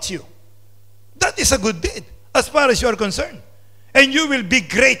helped you. That is a good deed as far as you are concerned. And you will be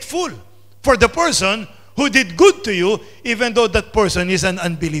grateful for the person who did good to you, even though that person is an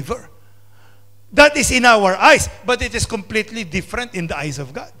unbeliever. That is in our eyes, but it is completely different in the eyes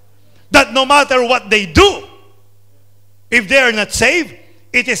of God. That no matter what they do, if they are not saved,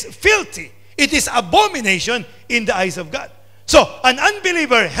 it is filthy. It is abomination in the eyes of God. So, an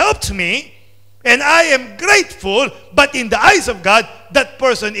unbeliever helped me, and I am grateful, but in the eyes of God, that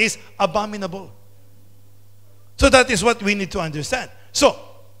person is abominable. So that is what we need to understand. So,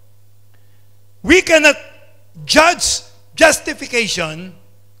 we cannot judge justification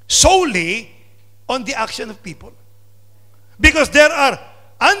solely on the action of people. Because there are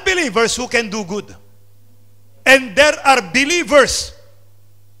unbelievers who can do good. And there are believers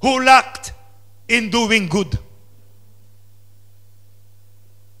who lacked in doing good.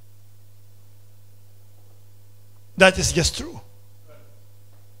 That is just true.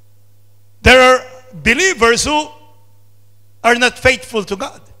 There are believers who are not faithful to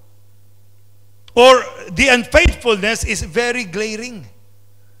God. Or the unfaithfulness is very glaring.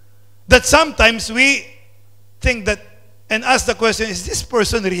 That sometimes we think that and ask the question, is this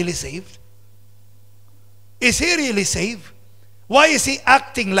person really saved? Is he really saved? Why is he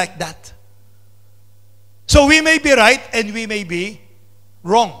acting like that? So we may be right and we may be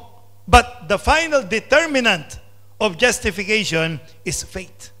wrong. But the final determinant of justification is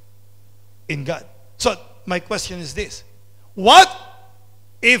faith in God. So my question is this. What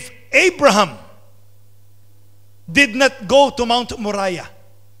if Abraham did not go to Mount Moriah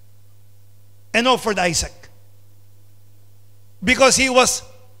and offered Isaac? Because he was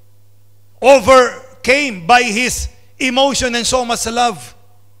overcame by his emotion and so much love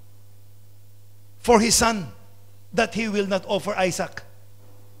for his son that he will not offer Isaac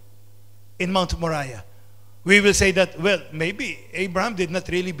in Mount Moriah. We will say that, well, maybe Abraham did not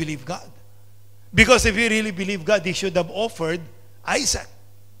really believe God. Because if he really believed God, he should have offered Isaac.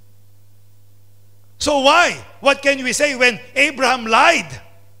 So why? What can we say when Abraham lied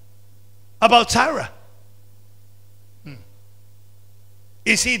about Sarah?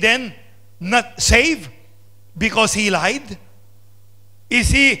 Is he then not saved because he lied? Is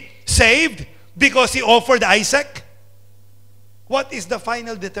he saved because he offered Isaac? What is the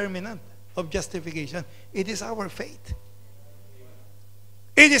final determinant of justification? It is our faith.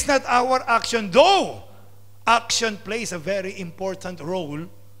 It is not our action, though action plays a very important role,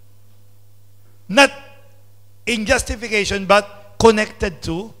 not in justification, but connected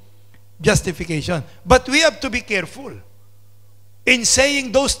to justification. But we have to be careful in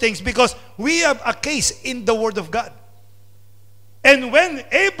saying those things because we have a case in the Word of God. And when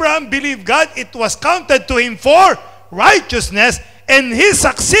Abraham believed God, it was counted to him for righteousness, and his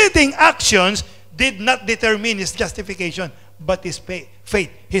succeeding actions did not determine his justification, but his faith,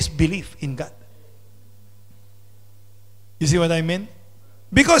 his belief in God. You see what I mean?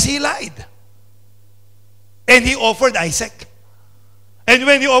 Because he lied. And he offered Isaac. And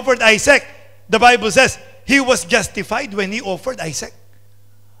when he offered Isaac, the Bible says, he was justified when he offered Isaac.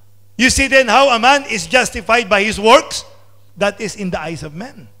 You see then how a man is justified by his works? That is in the eyes of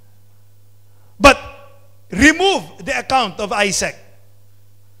men. But remove the account of Isaac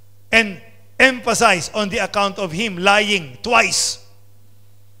and emphasize on the account of him lying twice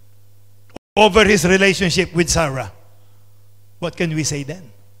over his relationship with Sarah. What can we say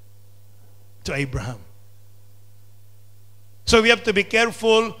then to Abraham? So we have to be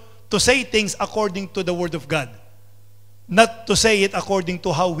careful to say things according to the Word of God, not to say it according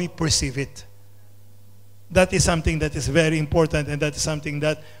to how we perceive it. That is something that is very important, and that is something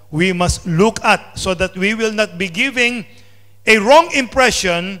that we must look at so that we will not be giving a wrong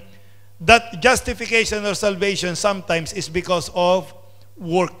impression that justification or salvation sometimes is because of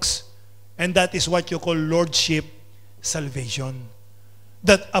works. And that is what you call lordship salvation.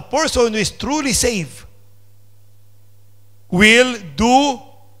 That a person who is truly saved will do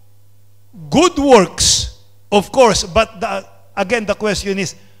good works, of course, but again the question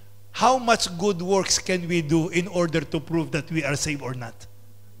is, how much good works can we do in order to prove that we are saved or not?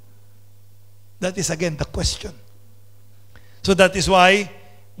 That is again the question. So that is why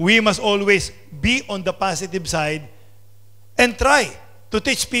we must always be on the positive side and try to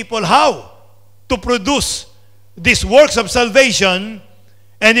teach people how to produce these works of salvation.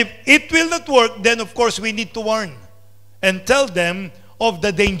 And if it will not work, then of course we need to warn and tell them of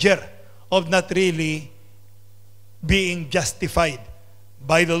the danger of not really being justified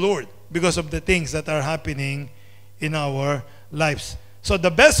by the Lord because of the things that are happening in our lives. So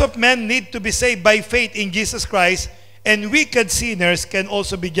the best of men need to be saved by faith in Jesus Christ, and wicked sinners can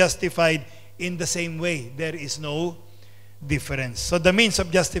also be justified in the same way. There is no difference. So the means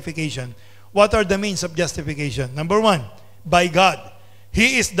of justification. What are the means of justification? Number one, by God.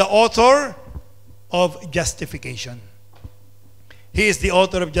 He is the author of justification. He is the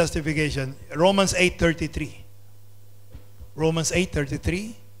author of justification. Romans 8:33. Romans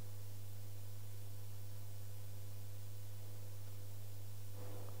 8:33.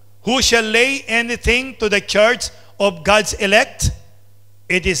 Who shall lay anything to the charge of God's elect?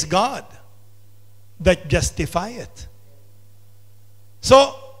 It is God that justifieth.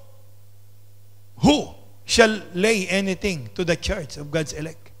 So, who shall lay anything to the charge of God's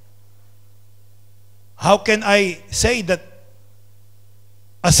elect? How can I say that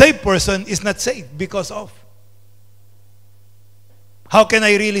a saved person is not saved because of? How can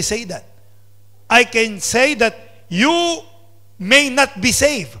I really say that? I can say that you may not be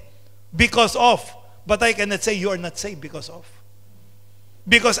saved because of, but I cannot say you are not saved because of.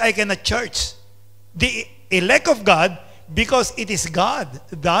 Because I cannot charge the elect of God, because it is God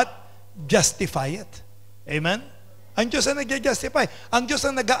that justifieth. Amen? Ang Diyos ang nag-justify. Ang Diyos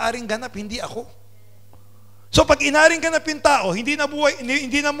ang nag-aaring ganap, hindi ako. So pag inaring ganap yung tao, hindi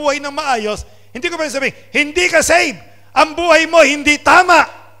namuhay ng maayos, hindi ko pa sabihin, hindi ka saved. Ang buhay mo hindi tama.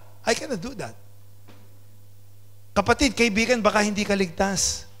 I cannot do that. Kapatid, kaibigan, baka hindi ka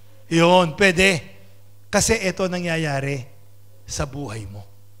ligtas. Yun, pwede. Kasi ito nangyayari sa buhay mo.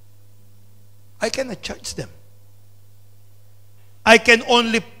 I cannot judge them. I can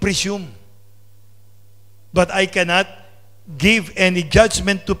only presume. But I cannot give any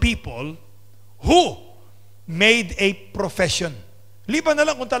judgment to people who made a profession. Liban na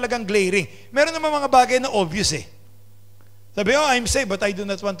lang kung talagang glaring. Meron naman mga bagay na obvious eh. Sabi, oh, I'm saved, but I do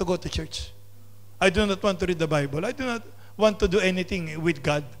not want to go to church. I do not want to read the Bible. I do not want to do anything with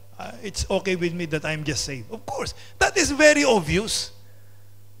God. It's okay with me that I'm just saved. Of course, that is very obvious.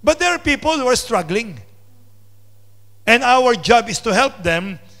 But there are people who are struggling. And our job is to help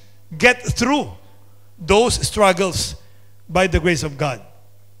them get through those struggles by the grace of God.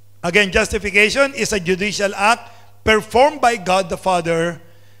 Again, justification is a judicial act performed by God the Father,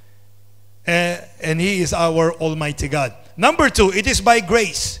 and He is our Almighty God. Number two, it is by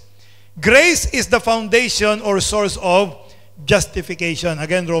grace. Grace is the foundation or source of justification.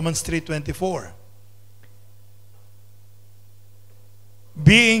 Again, Romans 3:24.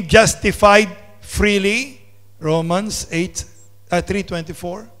 Being justified freely, Romans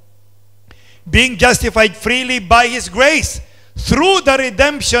 3:24. Being justified freely by His grace through the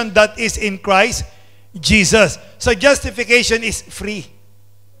redemption that is in Christ Jesus. So justification is free.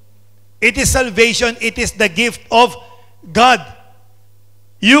 It is salvation. It is the gift of God.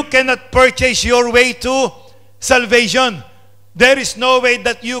 You cannot purchase your way to salvation. There is no way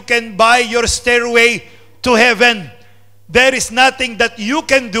that you can buy your stairway to heaven. There is nothing that you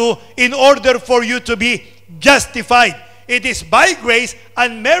can do in order for you to be justified. It is by grace,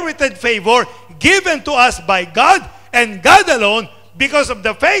 unmerited favor given to us by God, and God alone because of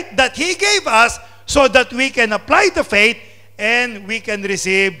the faith that He gave us so that we can apply the faith and we can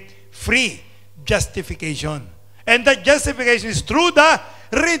receive free justification. And that justification is through the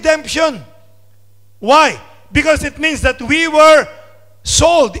redemption. Why? Because it means that we were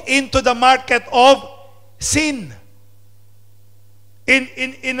sold into the market of sin.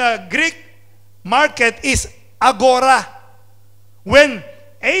 In a Greek market is agora. When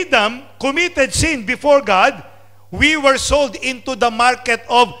Adam committed sin before God, we were sold into the market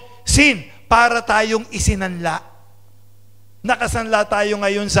of sin para tayong isinanla. Nakasanla tayo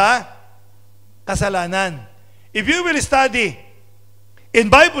ngayon sa kasalanan. If you will study in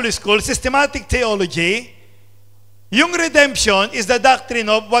Bible school, systematic theology, yung redemption is the doctrine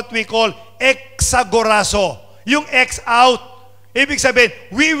of what we call exagorazo. Yung ex out. Ibig sabihin,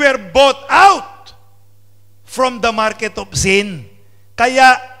 we were bought out from the market of sin.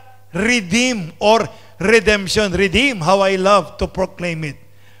 Kaya, redeem or redemption. Redeem, how I love to proclaim it.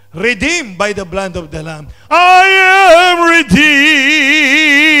 Redeemed by the blood of the Lamb. I am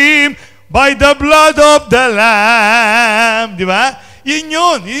redeemed by the blood of the Lamb. Di ba?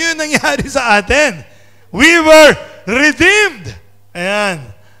 Yun nangyari sa atin. We were redeemed. Ayan.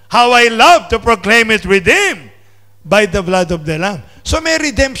 How I love to proclaim it, redeemed by the blood of the Lamb. So may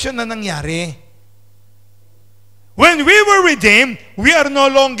redemption na nangyari. When we were redeemed, we are no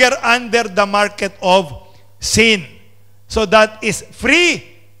longer under the market of sin. So that is free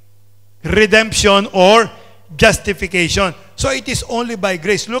redemption or justification. So it is only by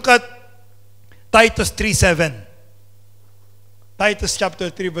grace. Look at Titus 3:7. Titus chapter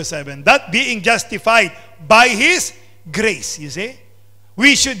 3 verse 7. That being justified by His grace, you see,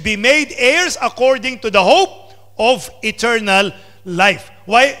 we should be made heirs according to the hope of eternal life.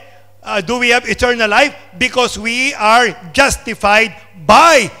 Why do we have eternal life? Because we are justified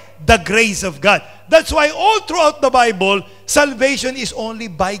by the grace of God. That's why all throughout the Bible, salvation is only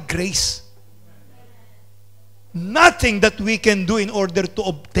by grace. Nothing that we can do in order to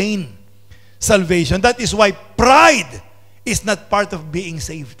obtain salvation. That is why pride is not part of being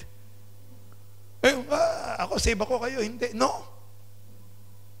saved. Ako, save ako, kayo. Hindi. No.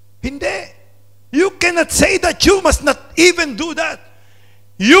 Hindi. You cannot say that. You must not even do that.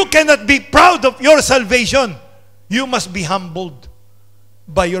 You cannot be proud of your salvation. You must be humbled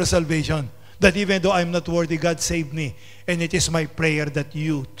by your salvation. That even though I'm not worthy, God saved me. And it is my prayer that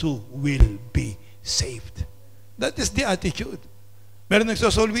you too will be saved. That is the attitude. Meron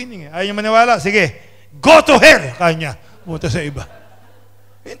nagsosoul winning. Ayaw niya maniwala. Sige, go to hell. Kanya. Punta sa iba.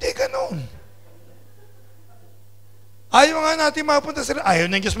 Hindi ganun. Ayaw nga natin mapunta sa... Ayaw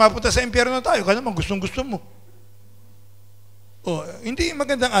nang Diyos mapunta sa impyerno tayo. Kaya naman gustong-gusto mo. Oh, hindi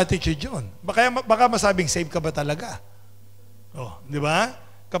magandang attitude yun. Baka masabing save ka ba talaga? Oh, di ba?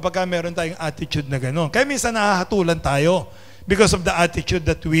 Kapag meron tayong attitude na gano'n. Kaya minsan nahahatulan tayo because of the attitude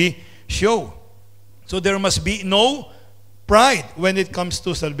that we show. So there must be no pride when it comes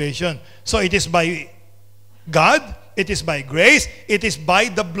to salvation. So it is by God, it is by grace, it is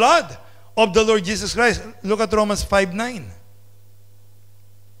by the blood of the Lord Jesus Christ. Look at Romans 5:9.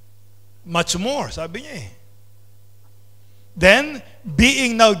 Much more, sabi niya eh. Then,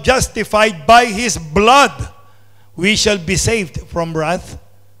 being now justified by His blood, we shall be saved from wrath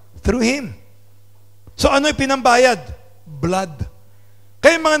through Him. So ano yung pinambayad? Blood.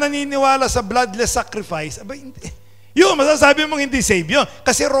 Kaya mga naniniwala sa bloodless sacrifice, abay, hindi. Yun, masasabi mong hindi save yun.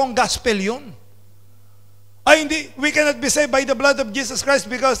 Kasi wrong gospel yun. Ay, hindi. We cannot be saved by the blood of Jesus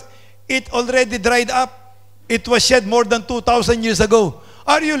Christ because it already dried up. It was shed more than 2,000 years ago.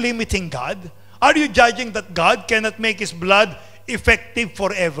 Are you limiting God? Are you judging that God cannot make His blood effective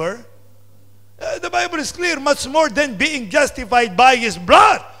forever? The Bible is clear, much more than being justified by His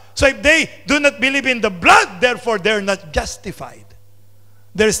blood. So if they do not believe in the blood, therefore they're not justified.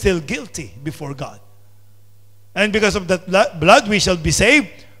 They're still guilty before God. And because of that blood, we shall be saved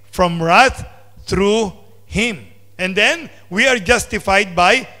from wrath through Him. And then, we are justified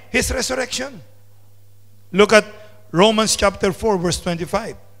by His resurrection. Look at Romans chapter 4, verse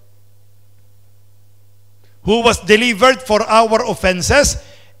 25. Who was delivered for our offenses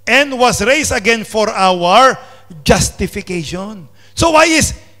and was raised again for our justification. So why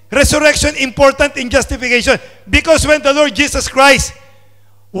is resurrection important in justification? Because when the Lord Jesus Christ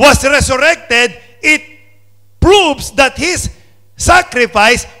was resurrected, it proves that His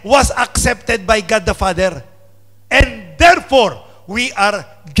sacrifice was accepted by God the Father. And therefore, we are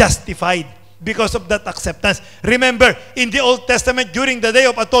justified because of that acceptance. Remember, in the Old Testament, during the Day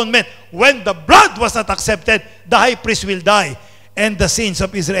of Atonement, when the blood was not accepted, the high priest will die, and the sins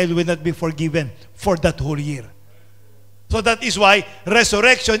of Israel will not be forgiven for that whole year. So that is why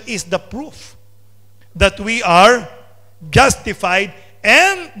resurrection is the proof that we are justified,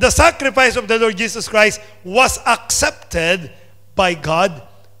 and the sacrifice of the Lord Jesus Christ was accepted by God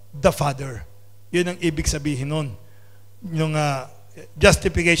the Father. Yun ang ibig sabihin nun. Yung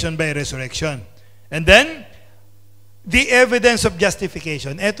justification by resurrection. And then, the evidence of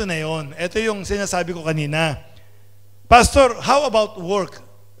justification. Ito na yun. Ito yung sinasabi ko kanina. Pastor, how about work?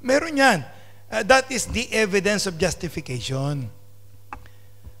 Meron yan. That is the evidence of justification.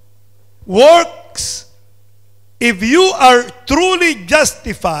 Works, if you are truly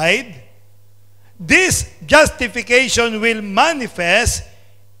justified, this justification will manifest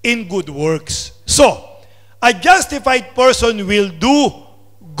in good works. So, a justified person will do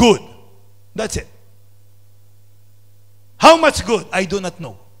good. That's it. How much good? I do not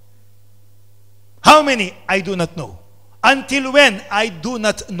know. How many? I do not know. Until when? I do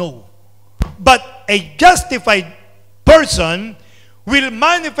not know. But a justified person will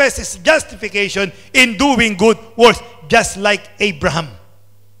manifest his justification in doing good works, just like Abraham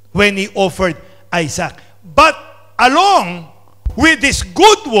when he offered Isaac. But along with these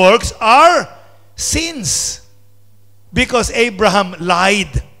good works are sins, because Abraham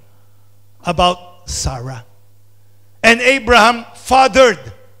lied about Sarah. And Abraham fathered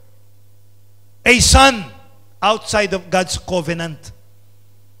a son outside of God's covenant.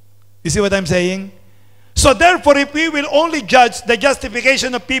 You see what I'm saying? So therefore, if we will only judge the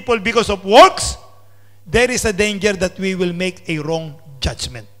justification of people because of works, there is a danger that we will make a wrong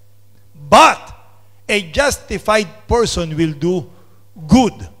judgment. But a justified person will do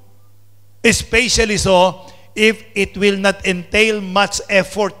good. Especially so if it will not entail much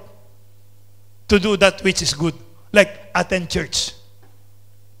effort to do that which is good. Like attend church.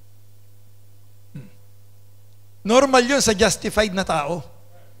 Normal yun sa justified na tao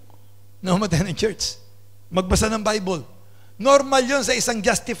na umattend ng church. Magbasa ng Bible. Normal yun sa isang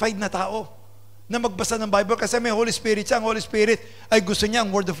justified na tao na magbasa ng Bible kasi may Holy Spirit siya. Ang Holy Spirit ay gusto niya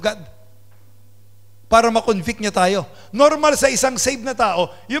ang Word of God para makonvict niya tayo. Normal sa isang saved na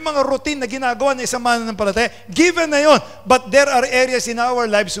tao, yung mga routine na ginagawa ng isang mananampalataya, given na yun. But there are areas in our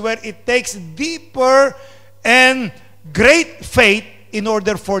lives where it takes deeper and great faith in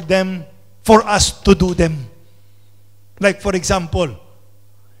order for us to do them. Like for example,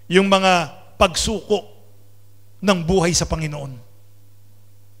 yung mga pagsuko ng buhay sa Panginoon.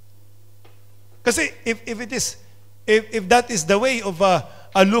 Kasi if that is the way of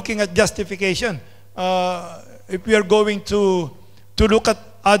looking at justification, if we are going to look at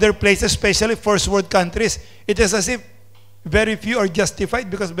other places, especially first world countries, it is as if very few are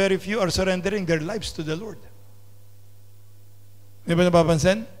justified because very few are surrendering their lives to the Lord. Di ba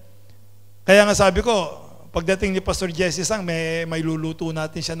napapansin? Kaya nga sabi ko, pagdating ni Pastor Jesse Sang, may luluto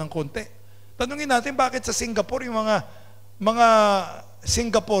natin siya ng konti. Tanungin natin bakit sa Singapore yung mga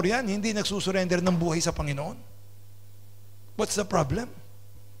Singaporean hindi nagsusurrender ng buhay sa Panginoon. What's the problem?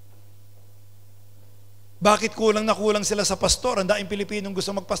 Bakit kulang na kulang sila sa pastor? Ang daing Pilipinong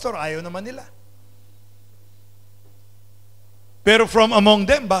gusto magpastor, ayaw naman nila. Pero from among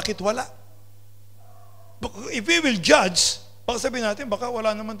them, bakit wala? If we will judge, baka sabihin natin, baka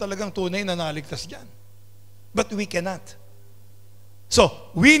wala naman talagang tunay na naligtas dyan. But we cannot. So,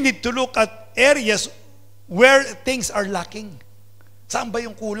 we need to look at areas where things are lacking. Saan ba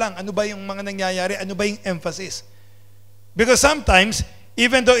yung kulang? Ano ba yung mga nangyayari? Ano ba yung emphasis? Because sometimes,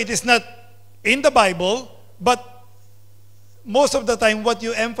 even though it is not in the Bible, but most of the time what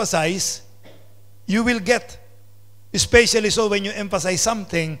you emphasize, you will get. Especially so when you emphasize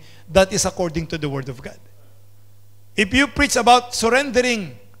something that is according to the Word of God. If you preach about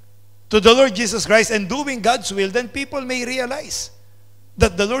surrendering to the Lord Jesus Christ and doing God's will, then people may realize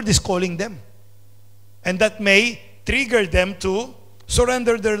that the Lord is calling them. And that may trigger them to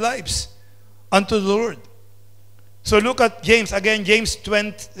surrender their lives unto the Lord. So look at James, again, James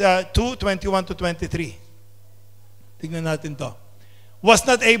 2:21-23. Tignan natin to. Was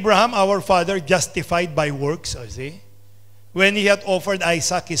not Abraham, our father, justified by works, see, when he had offered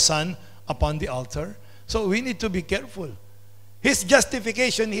Isaac, his son, upon the altar? So we need to be careful. His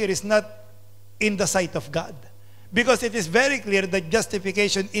justification here is not in the sight of God. Because it is very clear that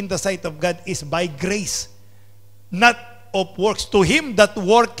justification in the sight of God is by grace, not of works. To him that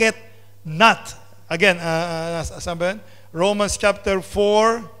worketh not. Again, Romans chapter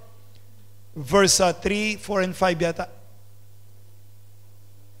 4, verse 3, 4, and 5 yata.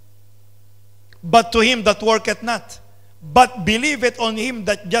 But to him that worketh not, but believeth on him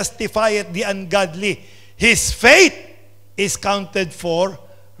that justifieth the ungodly, his faith is counted for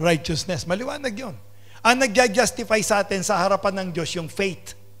righteousness. Maliwanag yun. Ang nagja-justify sa atin sa harapan ng Diyos yung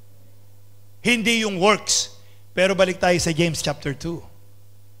faith, hindi yung works. Pero balik tayo sa James chapter 2.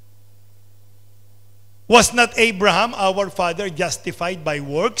 Was not Abraham, our father, justified by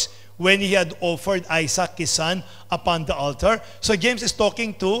works when he had offered Isaac, his son, upon the altar? So James is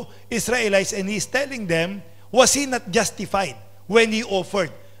talking to Israelites and he's telling them, was he not justified when he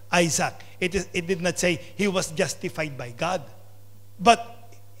offered Isaac? It did not say he was justified by God. But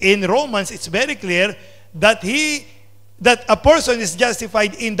in Romans, it's very clear that a person is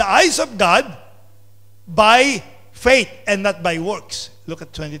justified in the eyes of God by faith and not by works. Look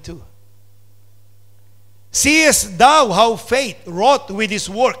at 22. Seest thou how faith wrought with his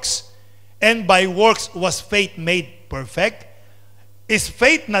works, and by works was faith made perfect? Is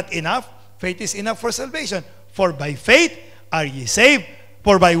faith not enough? Faith is enough for salvation. For by faith are ye saved,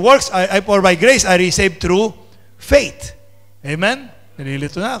 for by grace are ye saved through faith. Amen?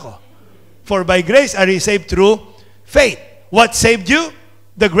 Nalilito na ako. For by grace are ye saved through faith. What saved you?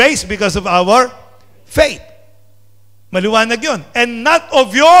 The grace because of our faith. Maliwanag yun. And not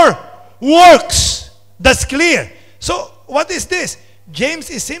of your works. That's clear. So, what is this? James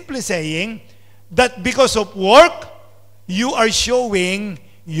is simply saying that because of work, you are showing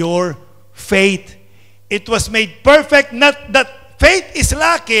your faith. It was made perfect, not that faith is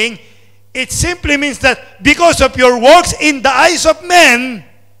lacking. It simply means that because of your works in the eyes of men,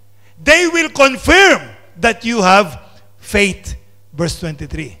 they will confirm that you have faith. Verse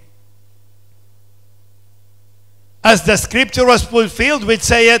 23. As the scripture was fulfilled, which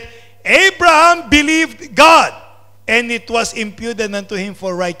saith, Abraham believed God, and it was imputed unto him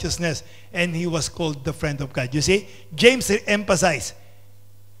for righteousness, and he was called the friend of God. You see, James emphasized,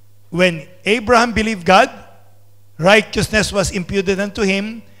 when Abraham believed God, righteousness was imputed unto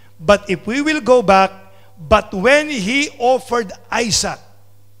him. But if we will go back, but when he offered Isaac,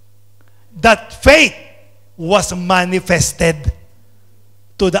 that faith was manifested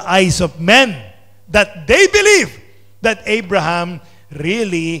to the eyes of men, that they believe that Abraham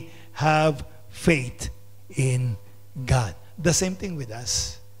really have faith in God. The same thing with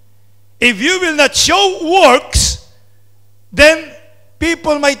us. If you will not show works, then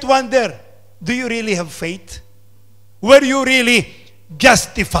people might wonder, do you really have faith? Were you really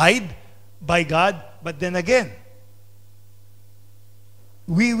justified by God? But then again,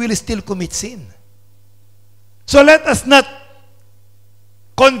 we will still commit sin. So let us not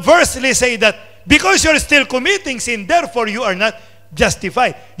conversely say that because you're still committing sin, therefore you are not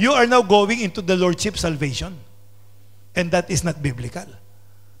justified. You are now going into the Lordship salvation. And that is not biblical.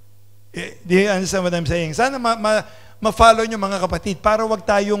 Do you understand what I'm saying? Sana ma-follow nyo mga kapatid para wag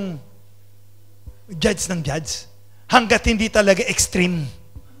tayong judge ng judge. Hanggat hindi talaga extreme.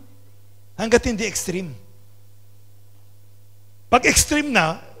 Hanggat hindi extreme. Pag extreme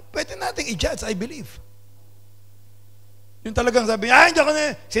na, pwede nating i-judge, I believe. Yung talagang sabi, hindi ako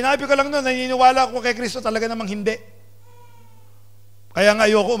na, sinabi ko lang noon, naniniwala ako kay Kristo, talaga namang hindi. Kaya nga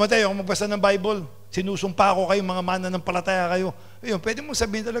ayoko umatay, ako magbasa ng Bible, sinusumpa ko kayo, mga mananampalataya kayo. Ayun, pwede mong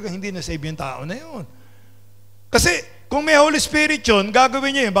sabihin talaga, hindi na-save yung tao na yun. Kasi, kung may Holy Spirit yun,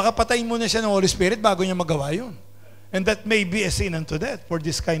 gagawin niya yun, baka patayin mo na siya ng Holy Spirit bago niya magawa yun. And that may be a sin unto death for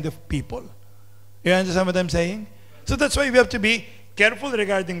this kind of people. You understand what I'm saying? So that's why we have to be careful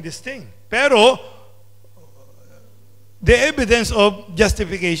regarding this thing. Pero, the evidence of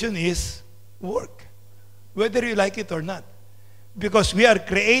justification is work. Whether you like it or not. Because we are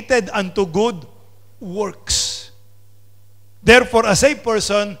created unto good works. Therefore, a saved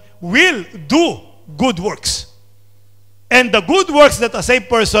person will do good works. And the good works that a saved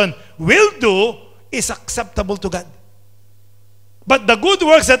person will do is acceptable to God. But the good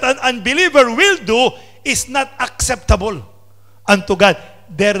works that an unbeliever will do is not acceptable unto God.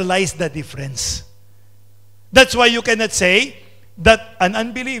 There lies the difference. That's why you cannot say that an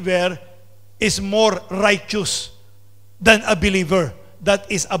unbeliever is more righteous than a believer. That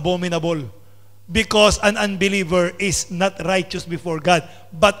is abominable. Because an unbeliever is not righteous before God.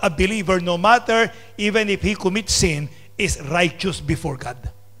 But a believer, no matter, even if he commits sin, is righteous before God.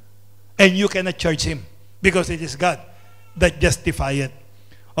 And you cannot charge him because it is God that justifieth.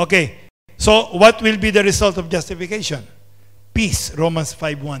 Okay, so what will be the result of justification? Peace, Romans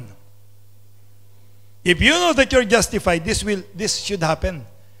 5:1. If you know that you're justified, this should happen.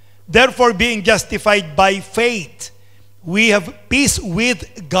 Therefore, being justified by faith, we have peace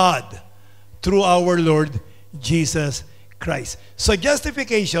with God through our Lord Jesus Christ. So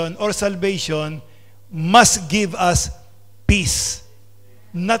justification or salvation must give us peace,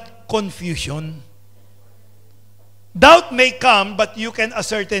 not confusion. Doubt may come, but you can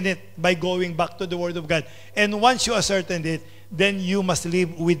ascertain it by going back to the Word of God. And once you ascertain it, then you must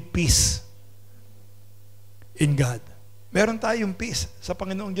live with peace in God. Meron tayong peace sa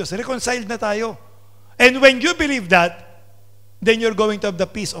Panginoong Diyos. Reconciled na tayo. And when you believe that, then you're going to have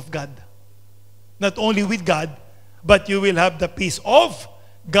the peace of God. Not only with God, but you will have the peace of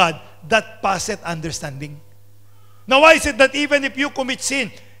God that passeth understanding. Now, why is it that even if you commit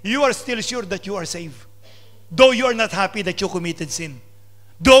sin, you are still sure that you are saved? Though you are not happy that you committed sin.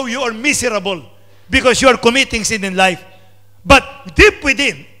 Though you are miserable because you are committing sin in life. But deep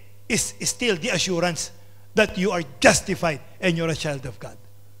within is still the assurance that you are justified and you're a child of God.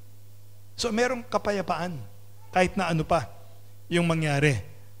 So, merong kapayapaan kahit na ano pa yung mangyari.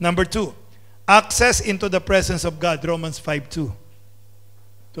 Number 2, access into the presence of God, Romans 5:2.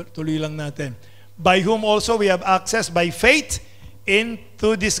 Tuloy lang natin. By whom also we have access by faith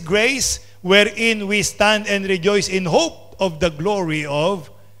into this grace wherein we stand and rejoice in hope of the glory of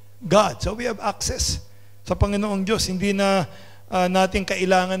God. So we have access sa Panginoong Diyos. Hindi na natin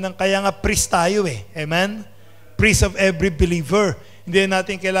kailangan ng, kaya nga priest tayo eh. Amen? Priest of every believer. Hindi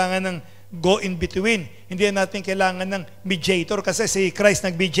natin kailangan ng go in between. Hindi natin kailangan ng mediator kasi si Christ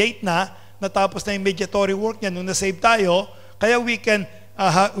nag-mediate na, natapos na yung mediatory work niya nung na-save tayo, kaya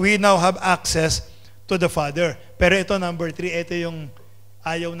we now have access to the Father. Pero ito, number 3, ito yung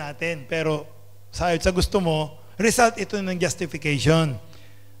ayaw natin. Pero sa gusto mo, result ito ng justification.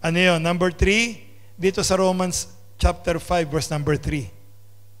 Ano yun? Number 3, dito sa Romans chapter 5, verse number 3.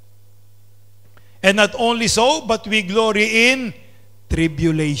 And not only so, but we glory in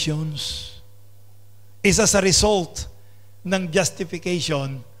tribulations. Isa sa result ng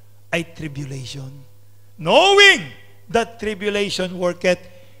justification ay tribulation. Knowing that tribulation worketh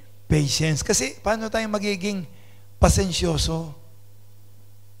patience. Kasi paano tayo magiging pasensyoso?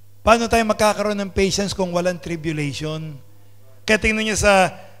 Paano tayo magkakaroon ng patience kung walang tribulation? Kaya tingnan niyo sa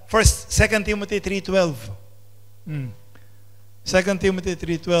 2 Timothy 3:12. 2 Timothy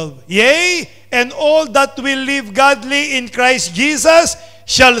 3:12. Yea, and all that will live godly in Christ Jesus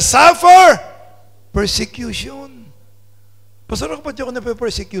shall suffer persecution. Pastor, kapag ako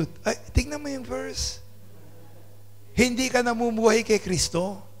na-persecute, ay, tingnan mo yung verse. Hindi ka namumuhay kay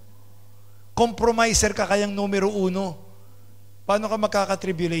Kristo. Compromiser ka kayang numero 1. Paano ka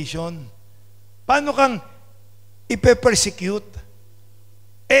magkaka-tribulation? Paano kang ipe-persecute?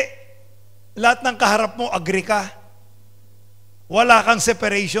 Lahat ng kaharap mo, agree ka. Wala kang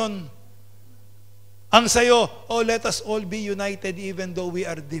separation. Ang sayo, oh, let us all be united even though we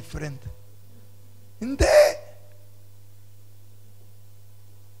are different. Hindi.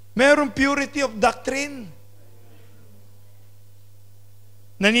 Merong purity of doctrine.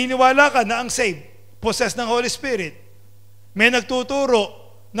 Naniniwala ka na ang saved, possessed ng Holy Spirit. May nagtuturo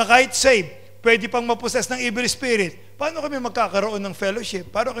na kahit saved, pwede pang mapossess ng evil spirit. Paano kami magkakaroon ng fellowship?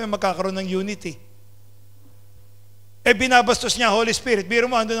 Paano kami magkakaroon ng unity? Binabastos niya Holy Spirit. Biro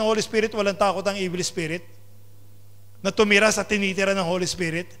mo, andun ng Holy Spirit, walang takot ang evil spirit na tumira sa tinitira ng Holy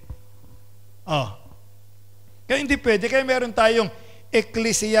Spirit. Kaya hindi pwede. Kaya meron tayong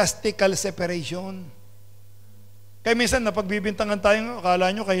ecclesiastical separation. Kaya minsan napagbibintangan tayo, akala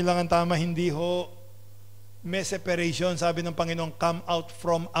nyo kailangan tama, hindi ho. May separation. Sabi ng Panginoon, come out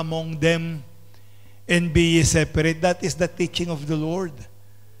from among them and be ye separate. That is the teaching of the Lord.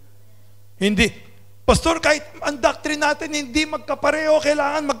 Hindi, Pastor, kahit ang doctrine natin hindi magkapareho,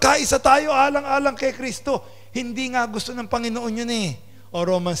 kailangan magkaisa tayo alang-alang kay Kristo. Hindi nga gusto ng Panginoon yun eh. O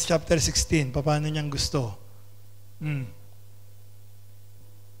Romans chapter 16, paano niyang gusto?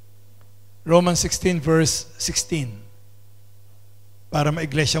 Romans 16 verse 16. Para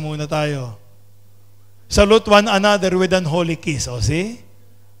ma-iglesia muna tayo. Salute one another with an holy kiss. O see?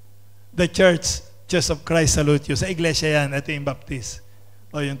 The church of Christ salute you. Sa iglesia yan, ito yung baptist.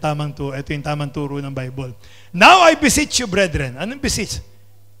 O yung tamang turo, ito yung tamang turo ng Bible. Now I beseech you, brethren. Anong beseech?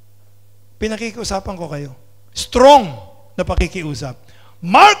 Pinakikiusapan ko kayo. Strong na pakikiusap.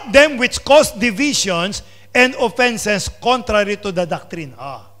 Mark them which cause divisions and offenses contrary to the doctrine.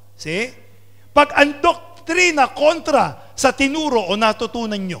 See? Pag ang doktrina kontra sa tinuro o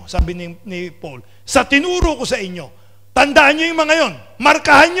natutunan nyo, sabi ni Paul, sa tinuro ko sa inyo, tandaan nyo yung mga yon,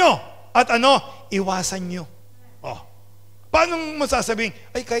 markahan nyo, at iwasan nyo. Paano mo sasabing,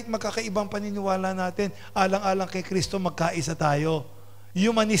 ay kahit magkakaibang paniniwala natin, alang-alang kay Kristo, magkaisa tayo.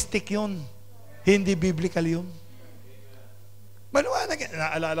 Humanistic yun. Hindi biblical yun. Maliwanag.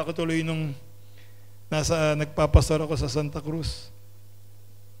 Naalala ko tuloy nung nagpapastor ako sa Santa Cruz.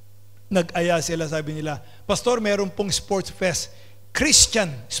 Nag-aya sila, sabi nila, Pastor, meron pong sports fest. Christian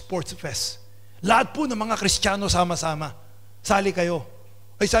sports fest. Lahat po ng mga Kristiyano sama-sama. Sali kayo.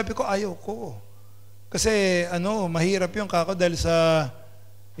 Ay sabi ko, ayaw ko. Kasi mahirap yung kako dahil sa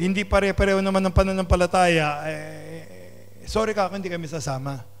hindi pare-pareho naman ng pananampalataya. Sorry kako, hindi kami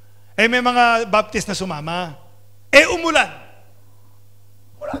sasama. May mga Baptist na sumama. Umulan.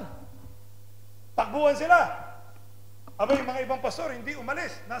 Takbuhan sila. Aba, yung mga ibang pastor, hindi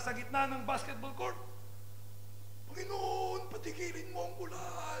umalis. Nasa gitna ng basketball court. Panginoon, patigilin mo ang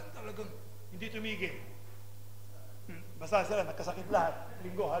ulan. Talagang hindi tumigil. Basta sila, nagkasakit lahat.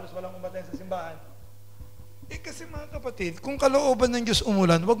 Linggo, halos walang umatay sa simbahan. Kasi mga kapatid, kung kalooban ng Diyos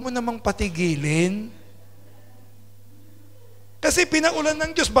umulan, wag mo namang patigilin. Kasi pinaulan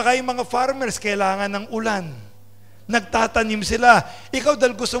ng Diyos, baka yung mga farmers kailangan ng ulan. Nagtatanim sila. Ikaw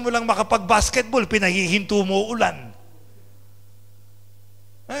dahil gusto mo lang makapag-basketball, pinahihinto mo ulan.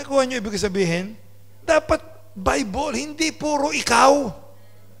 Ay, kuha nyo ibig sabihin? Dapat Bible, hindi puro ikaw.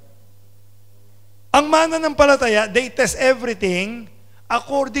 Ang mananampalataya, they test everything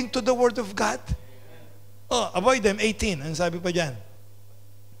according to the Word of God. Oh, avoid them, 18. Ano sabi pa dyan?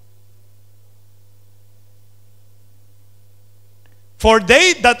 For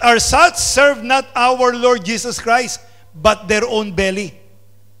they that are such serve not our Lord Jesus Christ, but their own belly.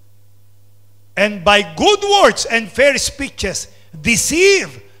 And by good words and fair speeches,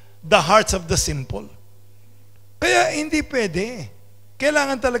 deceive the hearts of the simple. Kaya hindi pwede.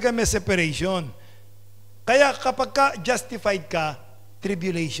 Kailangan talaga may separation. Kaya kapag ka justified ka,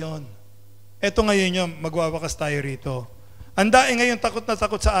 tribulation. Ito ngayon yung magwawakas tayo rito. Andain ngayon takot na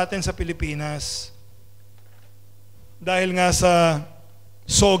takot sa atin sa Pilipinas. Dahil nga sa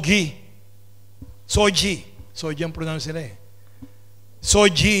Soji ang pronounce nila eh.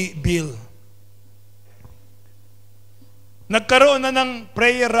 Soji Bill. Nagkaroon na ng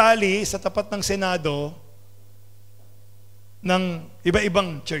prayer rally sa tapat ng Senado ng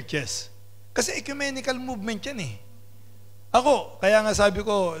iba-ibang churches. Kasi ecumenical movement yan eh. Ako, kaya nga sabi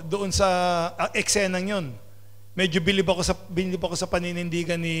ko doon sa eksenang yun, medyo bilib ako sa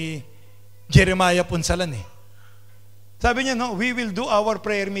paninindigan ni Jeremiah Punsalan eh. Sabi niya, no, we will do our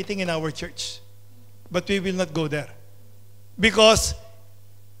prayer meeting in our church, but we will not go there. Because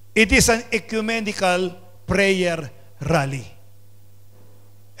it is an ecumenical prayer rally.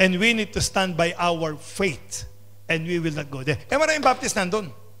 And we need to stand by our faith, and we will not go there. Maraming Baptist nandun.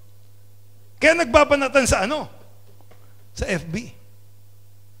 Kaya nagbabanatan sa ano? Sa FB.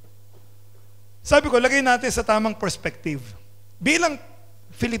 Sabi ko, lagay natin sa tamang perspective. Bilang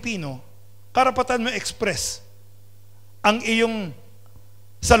Filipino, karapatan mo express ang iyong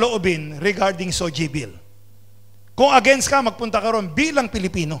saloobin regarding Soji Bill. Kung against ka, magpunta ka ron bilang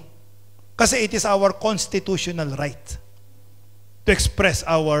Pilipino. Kasi it is our constitutional right to express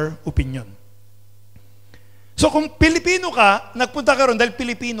our opinion. So kung Pilipino ka, nagpunta ka ron dahil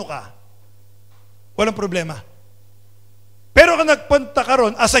Pilipino ka, walang problema. Pero kung nagpunta ka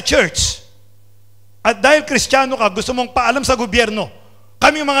ron as a church, at dahil Kristiyano ka, gusto mong paalam sa gobyerno,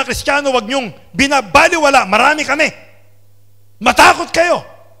 kami mga Kristiyano, wag niyong binabaliwala, marami kami. Matakot kayo.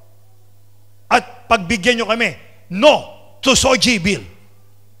 At pagbigyan niyo kami, no to Soji Bill.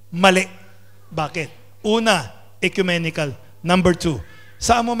 Mali. Bakit? Una, ecumenical. Number 2,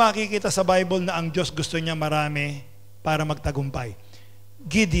 saan mo makikita sa Bible na ang Diyos gusto niya marami para magtagumpay?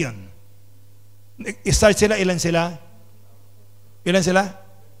 Gideon. Start sila, ilan sila? Ilan sila?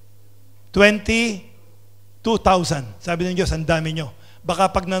 22,000. Sabi ng Diyos, ang dami nyo. Baka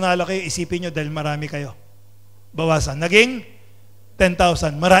pag nanalo kayo, isipin nyo dahil marami kayo. Bawasan. Naging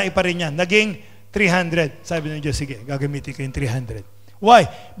 10,000. Marami pa rin yan. Naging 300. Sabi ng Diyos, sige, gagamitin ko yung 300. Why?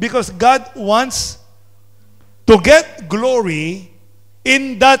 Because God wants to get glory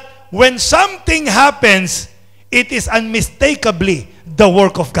in that when something happens, it is unmistakably the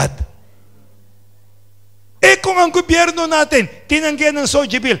work of God. Kung ang gobyerno natin, tinanggihan ng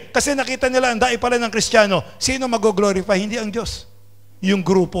Soji Bill, kasi nakita nila ang dai pala ng Kristiyano, sino mag-glorify? Hindi ang Diyos. Yung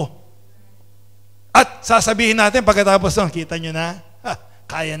grupo. At sasabihin natin pagkatapos nun, kita nyo na,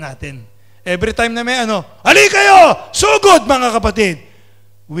 kaya natin. Every time na may ali kayo! Sugod mga kapatid!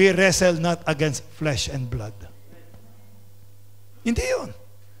 We wrestle not against flesh and blood. Hindi yun.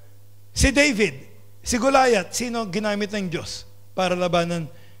 Si David, si Goliath, sino ginamit ng Diyos para labanan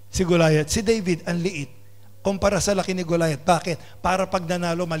si Goliath? Si David, ang liit. Kumpara sa laki ni Goliath. Bakit? Para pag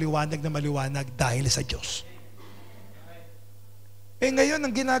nanalo, maliwanag na maliwanag dahil sa Diyos. Ngayon,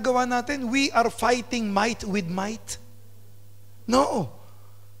 ang ginagawa natin, we are fighting might with might. No.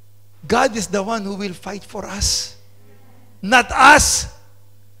 God is the one who will fight for us. Not us.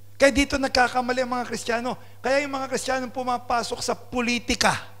 Kaya dito nagkakamali ang mga Kristiyano. Kaya yung mga Kristiyano pumapasok sa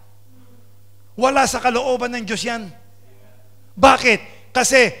politika. Wala sa kalooban ng Diyos yan. Bakit?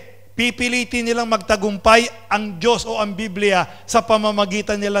 Kasi pipilitin nilang magtagumpay ang Diyos o ang Biblia sa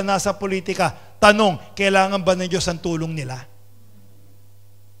pamamagitan nila nasa politika. Tanong, kailangan ba ng Diyos ang tulong nila?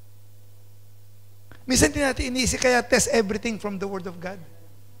 Minsan din natin iniisip, kaya test everything from the Word of God.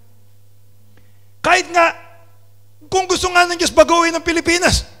 Kahit nga, kung gusto nga ng Diyos baguhin ng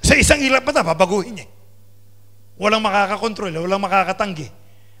Pilipinas, sa isang ilap mata, babaguhin niya. Walang makakakontrol, walang makakatanggi.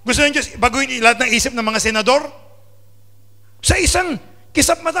 Gusto ng Diyos, baguhin lahat ng isip ng mga senador? Sa isang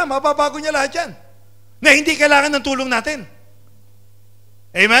kisap mata, mababago niya lahat yan. Na hindi kailangan ng tulong natin.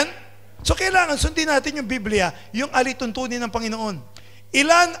 Amen? So kailangan sundin natin yung Biblia, yung alituntunin ng Panginoon.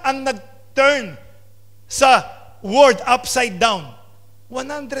 Ilan ang nag-turn sa word upside down?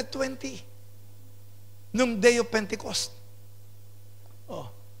 120. Nung day of Pentecost. Oh.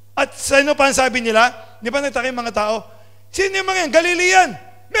 At sino pa ang sabi nila? Di ba nagtaka yung mga tao? Sino yung mga yan? Galilean.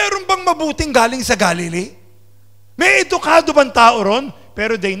 Meron bang mabuting galing sa Galilee? May edukado bang tao ron?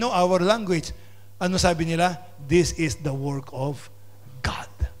 Pero they know our language. Ano sabi nila? This is the work of God.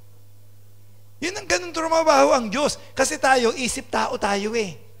 Yun ang ganun trumabaho ang Diyos. Kasi tayo, isip tao tayo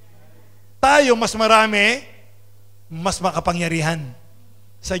eh. Tayo, mas marami, mas makapangyarihan.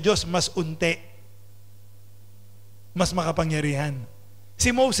 Sa Diyos, mas unti. Mas makapangyarihan.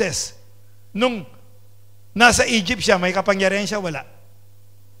 Si Moses, nung nasa Egypt siya, may kapangyarihan siya, wala.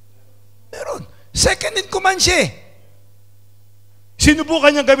 Meron. Second in command siya. Sinubukan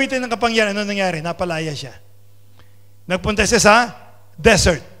niyang gamitin ng kapangyarihan. Ano nangyari? Napalaya siya. Nagpunta siya sa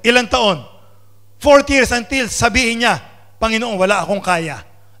desert. Ilang taon? 40 years until sabihin niya, Panginoon, wala akong kaya.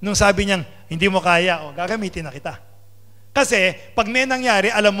 Nung sabi niyang, hindi mo kaya, o gagamitin na kita. Kasi, pag may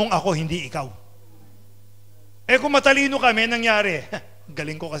nangyari, alam mong ako, hindi ikaw. Eh kung matalino ka, may nangyari.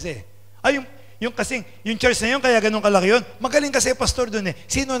 Galing ko kasi. Ay, yung church na yun, kaya ganun kalaki yun. Magaling kasi pastor dun eh.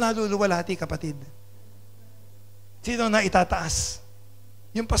 Sino naluluwalhati, kapatid? Sino na itataas?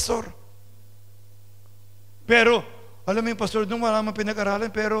 Yung pastor. Pero, alam mo yung pastor dun, wala mang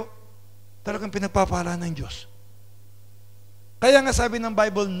pinag-aralan, pero talagang pinagpapala ng Diyos. Kaya nga sabi ng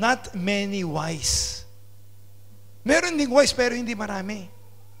Bible, not many wise. Meron ding wise, pero hindi marami.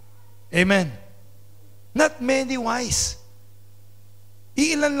 Amen. Not many wise.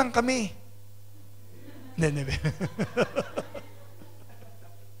 Iilan lang kami. Hindi.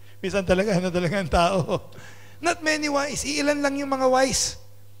 Minsan talaga ang tao. Not many wise. Iilan lang yung mga wise.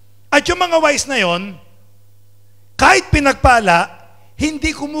 At yung mga wise na yon, kahit pinagpala,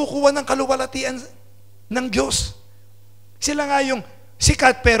 hindi kumukuha ng kaluwalhatian ng Diyos. Sila nga yung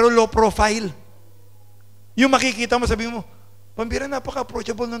sikat pero low profile. Yung makikita mo, sabi mo, pambira,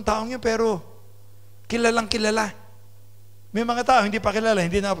 napaka-approachable ng taong yun, pero kilalang kilala. May mga tao, hindi pa kilala,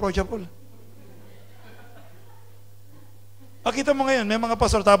 hindi na approachable. Kita mo ngayon, may mga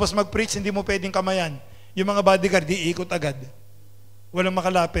pastor, tapos mag-preach, hindi mo pwedeng kamayan. Yung mga bodyguard, di ikot agad. Walang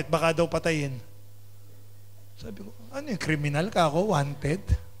makalapit, baka daw patayin. Sabi ko, ano yung kriminal ka ako, wanted?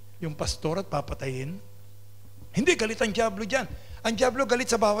 Yung pastor at papatayin? Hindi, galit ang diablo dyan. Ang diablo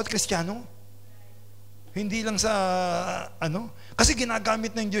galit sa bawat Kristiyano. Hindi lang sa, kasi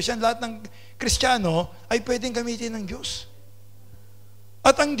ginagamit ng Diyos yan. Lahat ng Kristiyano ay pwedeng gamitin ng Diyos.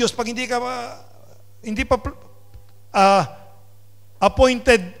 At ang Diyos, pag hindi pa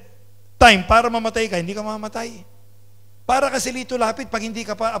appointed time para mamatay ka, hindi ka mamamatay. Para kasi lito lapit, pag hindi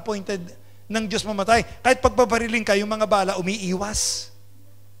ka pa appointed ng Diyos mamatay, kahit pagpapariling ka, yung mga bala, umiiwas.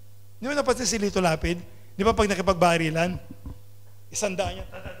 Di ba napansin si Lito Lapid? Di ba pag nakipagbarilan, 100 niya,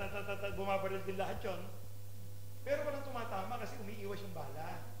 bumabaril din lahat yun. Pero walang tumatama kasi umiiwas yung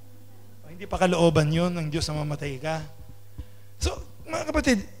bala. Hindi pa kalooban yun ng Diyos na mamatay ka. So, mga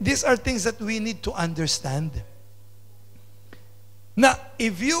kapatid, these are things that we need to understand. Na,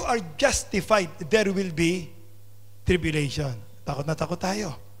 if you are justified, there will be tribulation. Takot na takot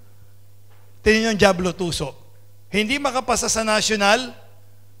tayo. Tingnan yung Diablo Tuso. Hindi makapasa sa national,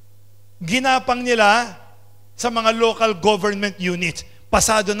 ginapang nila sa mga local government units.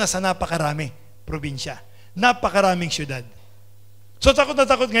 Pasado na sa napakarami probinsya. Napakaraming syudad. So takot na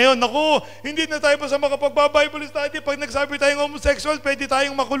takot ngayon. Naku, hindi na tayo pa sa makapagbabible study. Pag nagsabi tayong homosexual, pwede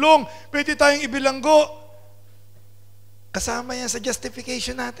tayong makulong, pwede tayong ibilanggo. Kasama yan sa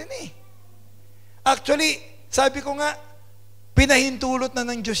justification natin eh. Actually, sabi ko nga, pinahintulot na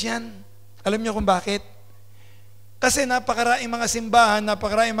ng Diyos yan. Alam niyo kung bakit? Kasi napakaraming mga simbahan,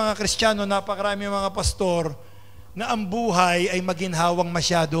 napakaraming mga Kristiyano, napakaraming mga pastor na ang buhay ay maginhawang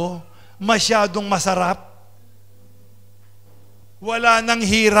masyadong masarap. Wala nang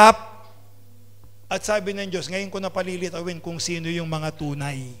hirap. At sabi ng Diyos, ngayon ko napalilitawin kung sino yung mga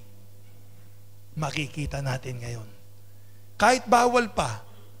tunay. Makikita natin ngayon. Kahit bawal pa.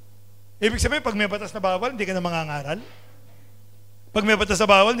 Ibig sabihin, pag may batas na bawal, hindi ka na mangangaral. Pag may batas na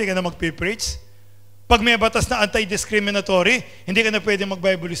bawal, hindi ka na magpipreach. Pag may batas na anti-discriminatory, hindi ka na pwede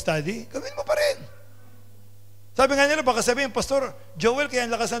mag-Bible study. Gawin mo pa rin. Sabi nga nila, baka sabihin, Pastor Joel, kaya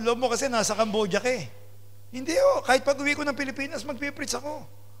ang lakas ng loob mo kasi nasa Cambodia ka eh. Hindi kahit pag uwi ko ng Pilipinas, magpipreach ako.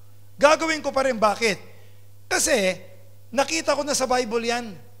 Gagawin ko pa rin. Bakit? Kasi, nakita ko na sa Bible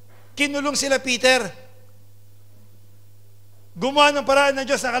yan. Kinulong sila Peter. Gumawa ng paraan ng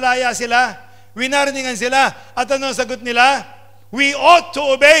Diyos, nakalaya sila. Winarningan sila. At ano ang sagot nila? We ought to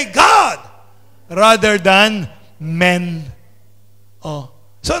obey God rather than men. Oh.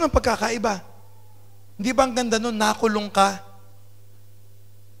 So anong pagkakaiba? Hindi ba ang ganda nun, nakulong ka?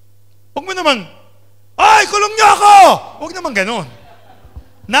 Huwag mo naman, ay, kulong niyo ako! Huwag naman ganun.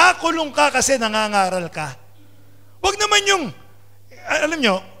 Nakulong ka kasi nangangaral ka. Huwag naman yung, alam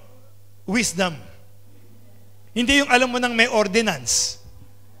nyo, wisdom. Hindi yung alam mo nang may ordinance.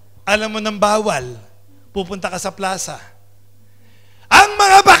 Alam mo nang bawal. Pupunta ka sa plaza. Ang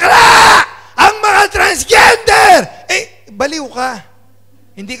mga bakla! Ang mga transgender! Baliw ka.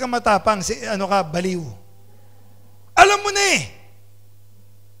 Hindi ka matapang. Baliw. Alam mo na eh.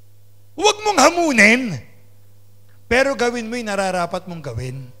 Huwag mong hamunin. Pero gawin mo yung nararapat mong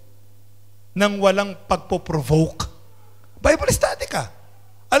gawin nang walang pagpo-provoke. Bible study ka.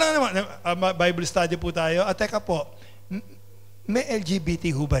 Alam naman, Bible study po tayo. At teka po, may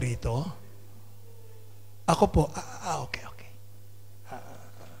LGBT ho ba rito? Ako po. Okay.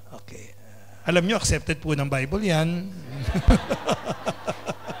 Okay. Alam nyo, accepted po ng Bible yan.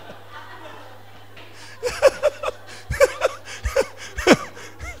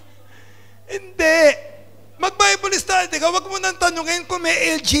 Hindi. Mag-Bible study ka, wag mo nang tanungin kung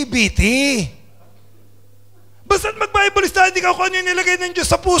may LGBT. Basta't mag-Bible study ka kung ano yung nilagay ng Diyos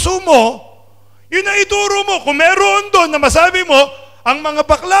sa puso mo, yun ang ituro mo. Kung meron doon na masabi mo, ang mga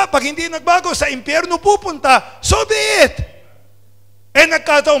bakla, pag hindi nagbago, sa impyerno pupunta, so be it.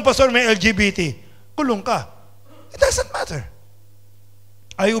 Nagkataon, pastor, may LGBT. Kulong ka. It doesn't matter.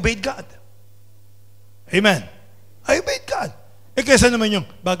 I obeyed God. Amen. I obeyed God. Kaysa naman yung,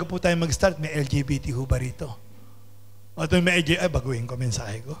 bago po tayo mag-start, may LGBT ho ba rito? O ito may LGBT, baguhin ko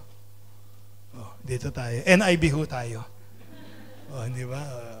mensahe ko. Dito tayo. NIB ho tayo. Di ba?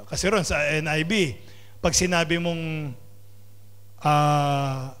 Kasi ron sa NIB, pag sinabi mong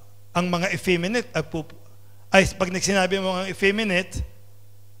ang mga effeminate, pag nagsinabi mong ang effeminate,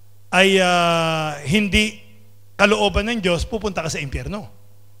 ay hindi kalooban ng Diyos, pupunta ka sa impyerno.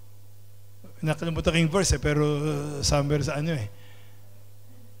 Nakalimutan ko yung verse pero somewhere sa ano eh.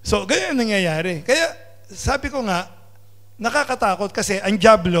 So, ganyan ang nangyayari. Kaya, sabi ko nga, nakakatakot kasi ang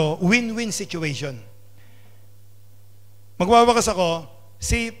diablo, win-win situation. Magwawakas ako,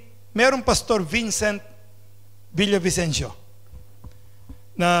 merong pastor Vincent Villavicencio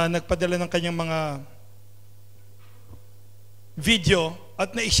na nagpadala ng kanyang mga video at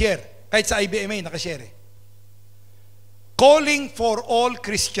na-share. Kahit sa IBMA, nakashare eh. Calling for all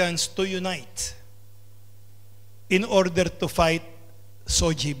Christians to unite in order to fight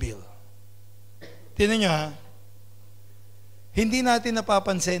Soji Bill. Tingnan nyo ha, hindi natin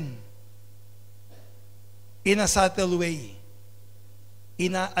napapansin. In a subtle way,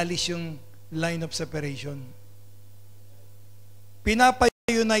 inaalis yung line of separation.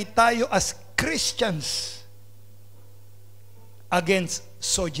 Pinapayunite tayo as Christians against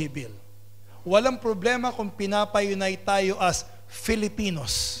Soji Bill. Walang problema kung pinapayunite tayo as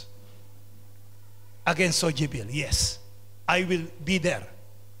Filipinos against Soji Bill. Yes, I will be there.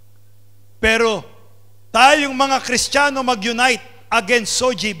 Pero tayong mga Kristiyano mag-unite against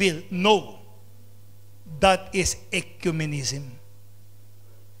Soji Bill, no. That is ecumenism.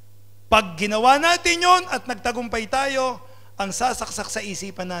 Pag ginawa natin yon at nagtagumpay tayo, ang sasaksak sa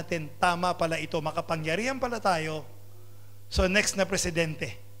isipan natin, tama pala ito, makapangyarihan pala tayo. So next na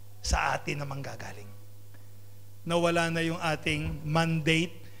presidente, sa atin naman gagaling. Nawala na yung ating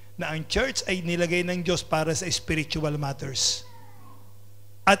mandate na ang church ay nilagay ng Diyos para sa spiritual matters.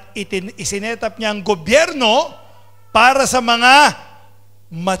 At isinetap niya ang gobyerno para sa mga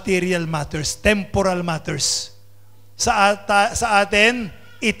material matters, temporal matters. Sa atin,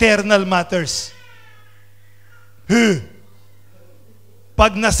 eternal matters.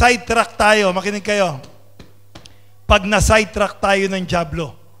 Pag na-sidetrack tayo, makinig kayo, pag na-sidetrack tayo ng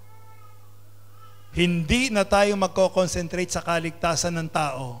diablo, hindi na tayo magko-concentrate sa kaligtasan ng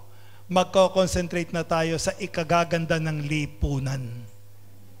tao. Magko-concentrate na tayo sa ikagaganda ng lipunan.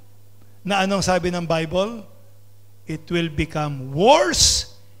 Na anong sabi ng Bible? It will become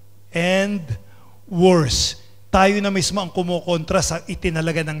worse and worse. Tayo na mismo ang kumukontra sa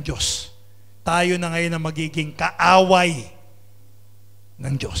itinalaga ng Diyos. Tayo na ngayon ang magiging kaaway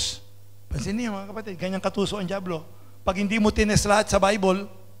ng Diyos. Pansin niyo mga kapatid, ganyang katuso ang diablo. Pag hindi mo tines lahat sa Bible,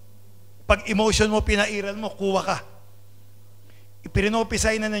 pag emotion mo, pinairal mo, kuha ka.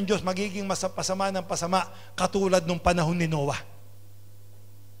 Ipinopisay na ng Diyos, magiging pasama ng pasama, katulad nung panahon ni Noah.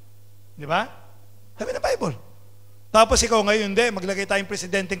 Di ba? Sabi ng Bible. Tapos ikaw ngayon, hindi, maglagay tayong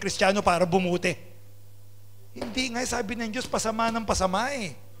presidenteng Kristiyano para bumuti. Hindi nga, sabi ng Diyos, pasama ng pasama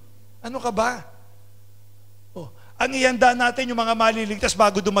eh. Ano ka ba? Ang ihanda natin yung mga maliligtas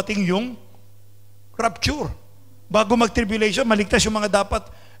bago dumating yung rapture. Bago mag-tribulation, maligtas yung mga dapat,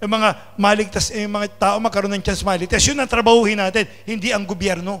 yung mga maligtas, yung mga tao magkaroon ng chance maligtas. Yun ang trabahuhin natin, hindi ang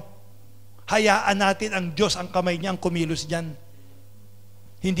gobyerno. Hayaan natin ang Diyos, ang kamay niya, ang kumilos dyan.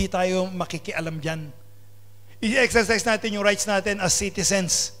 Hindi tayo makikialam dyan. I-exercise natin yung rights natin as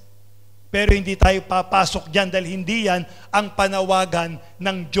citizens. Pero hindi tayo papasok dyan dahil hindi yan ang panawagan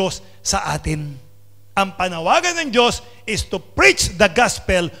ng Diyos sa atin. Ang panawagan ng Diyos is to preach the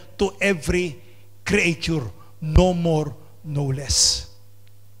gospel to every creature. No more, no less.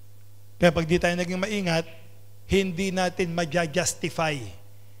 Kaya pag di tayo naging maingat, hindi natin ma-justify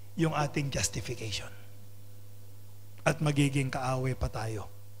yung ating justification. At magiging kaaway pa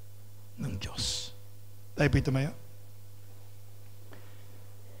tayo ng Diyos. Tayo pito mayo.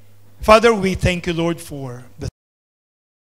 Father, we thank you, Lord, for the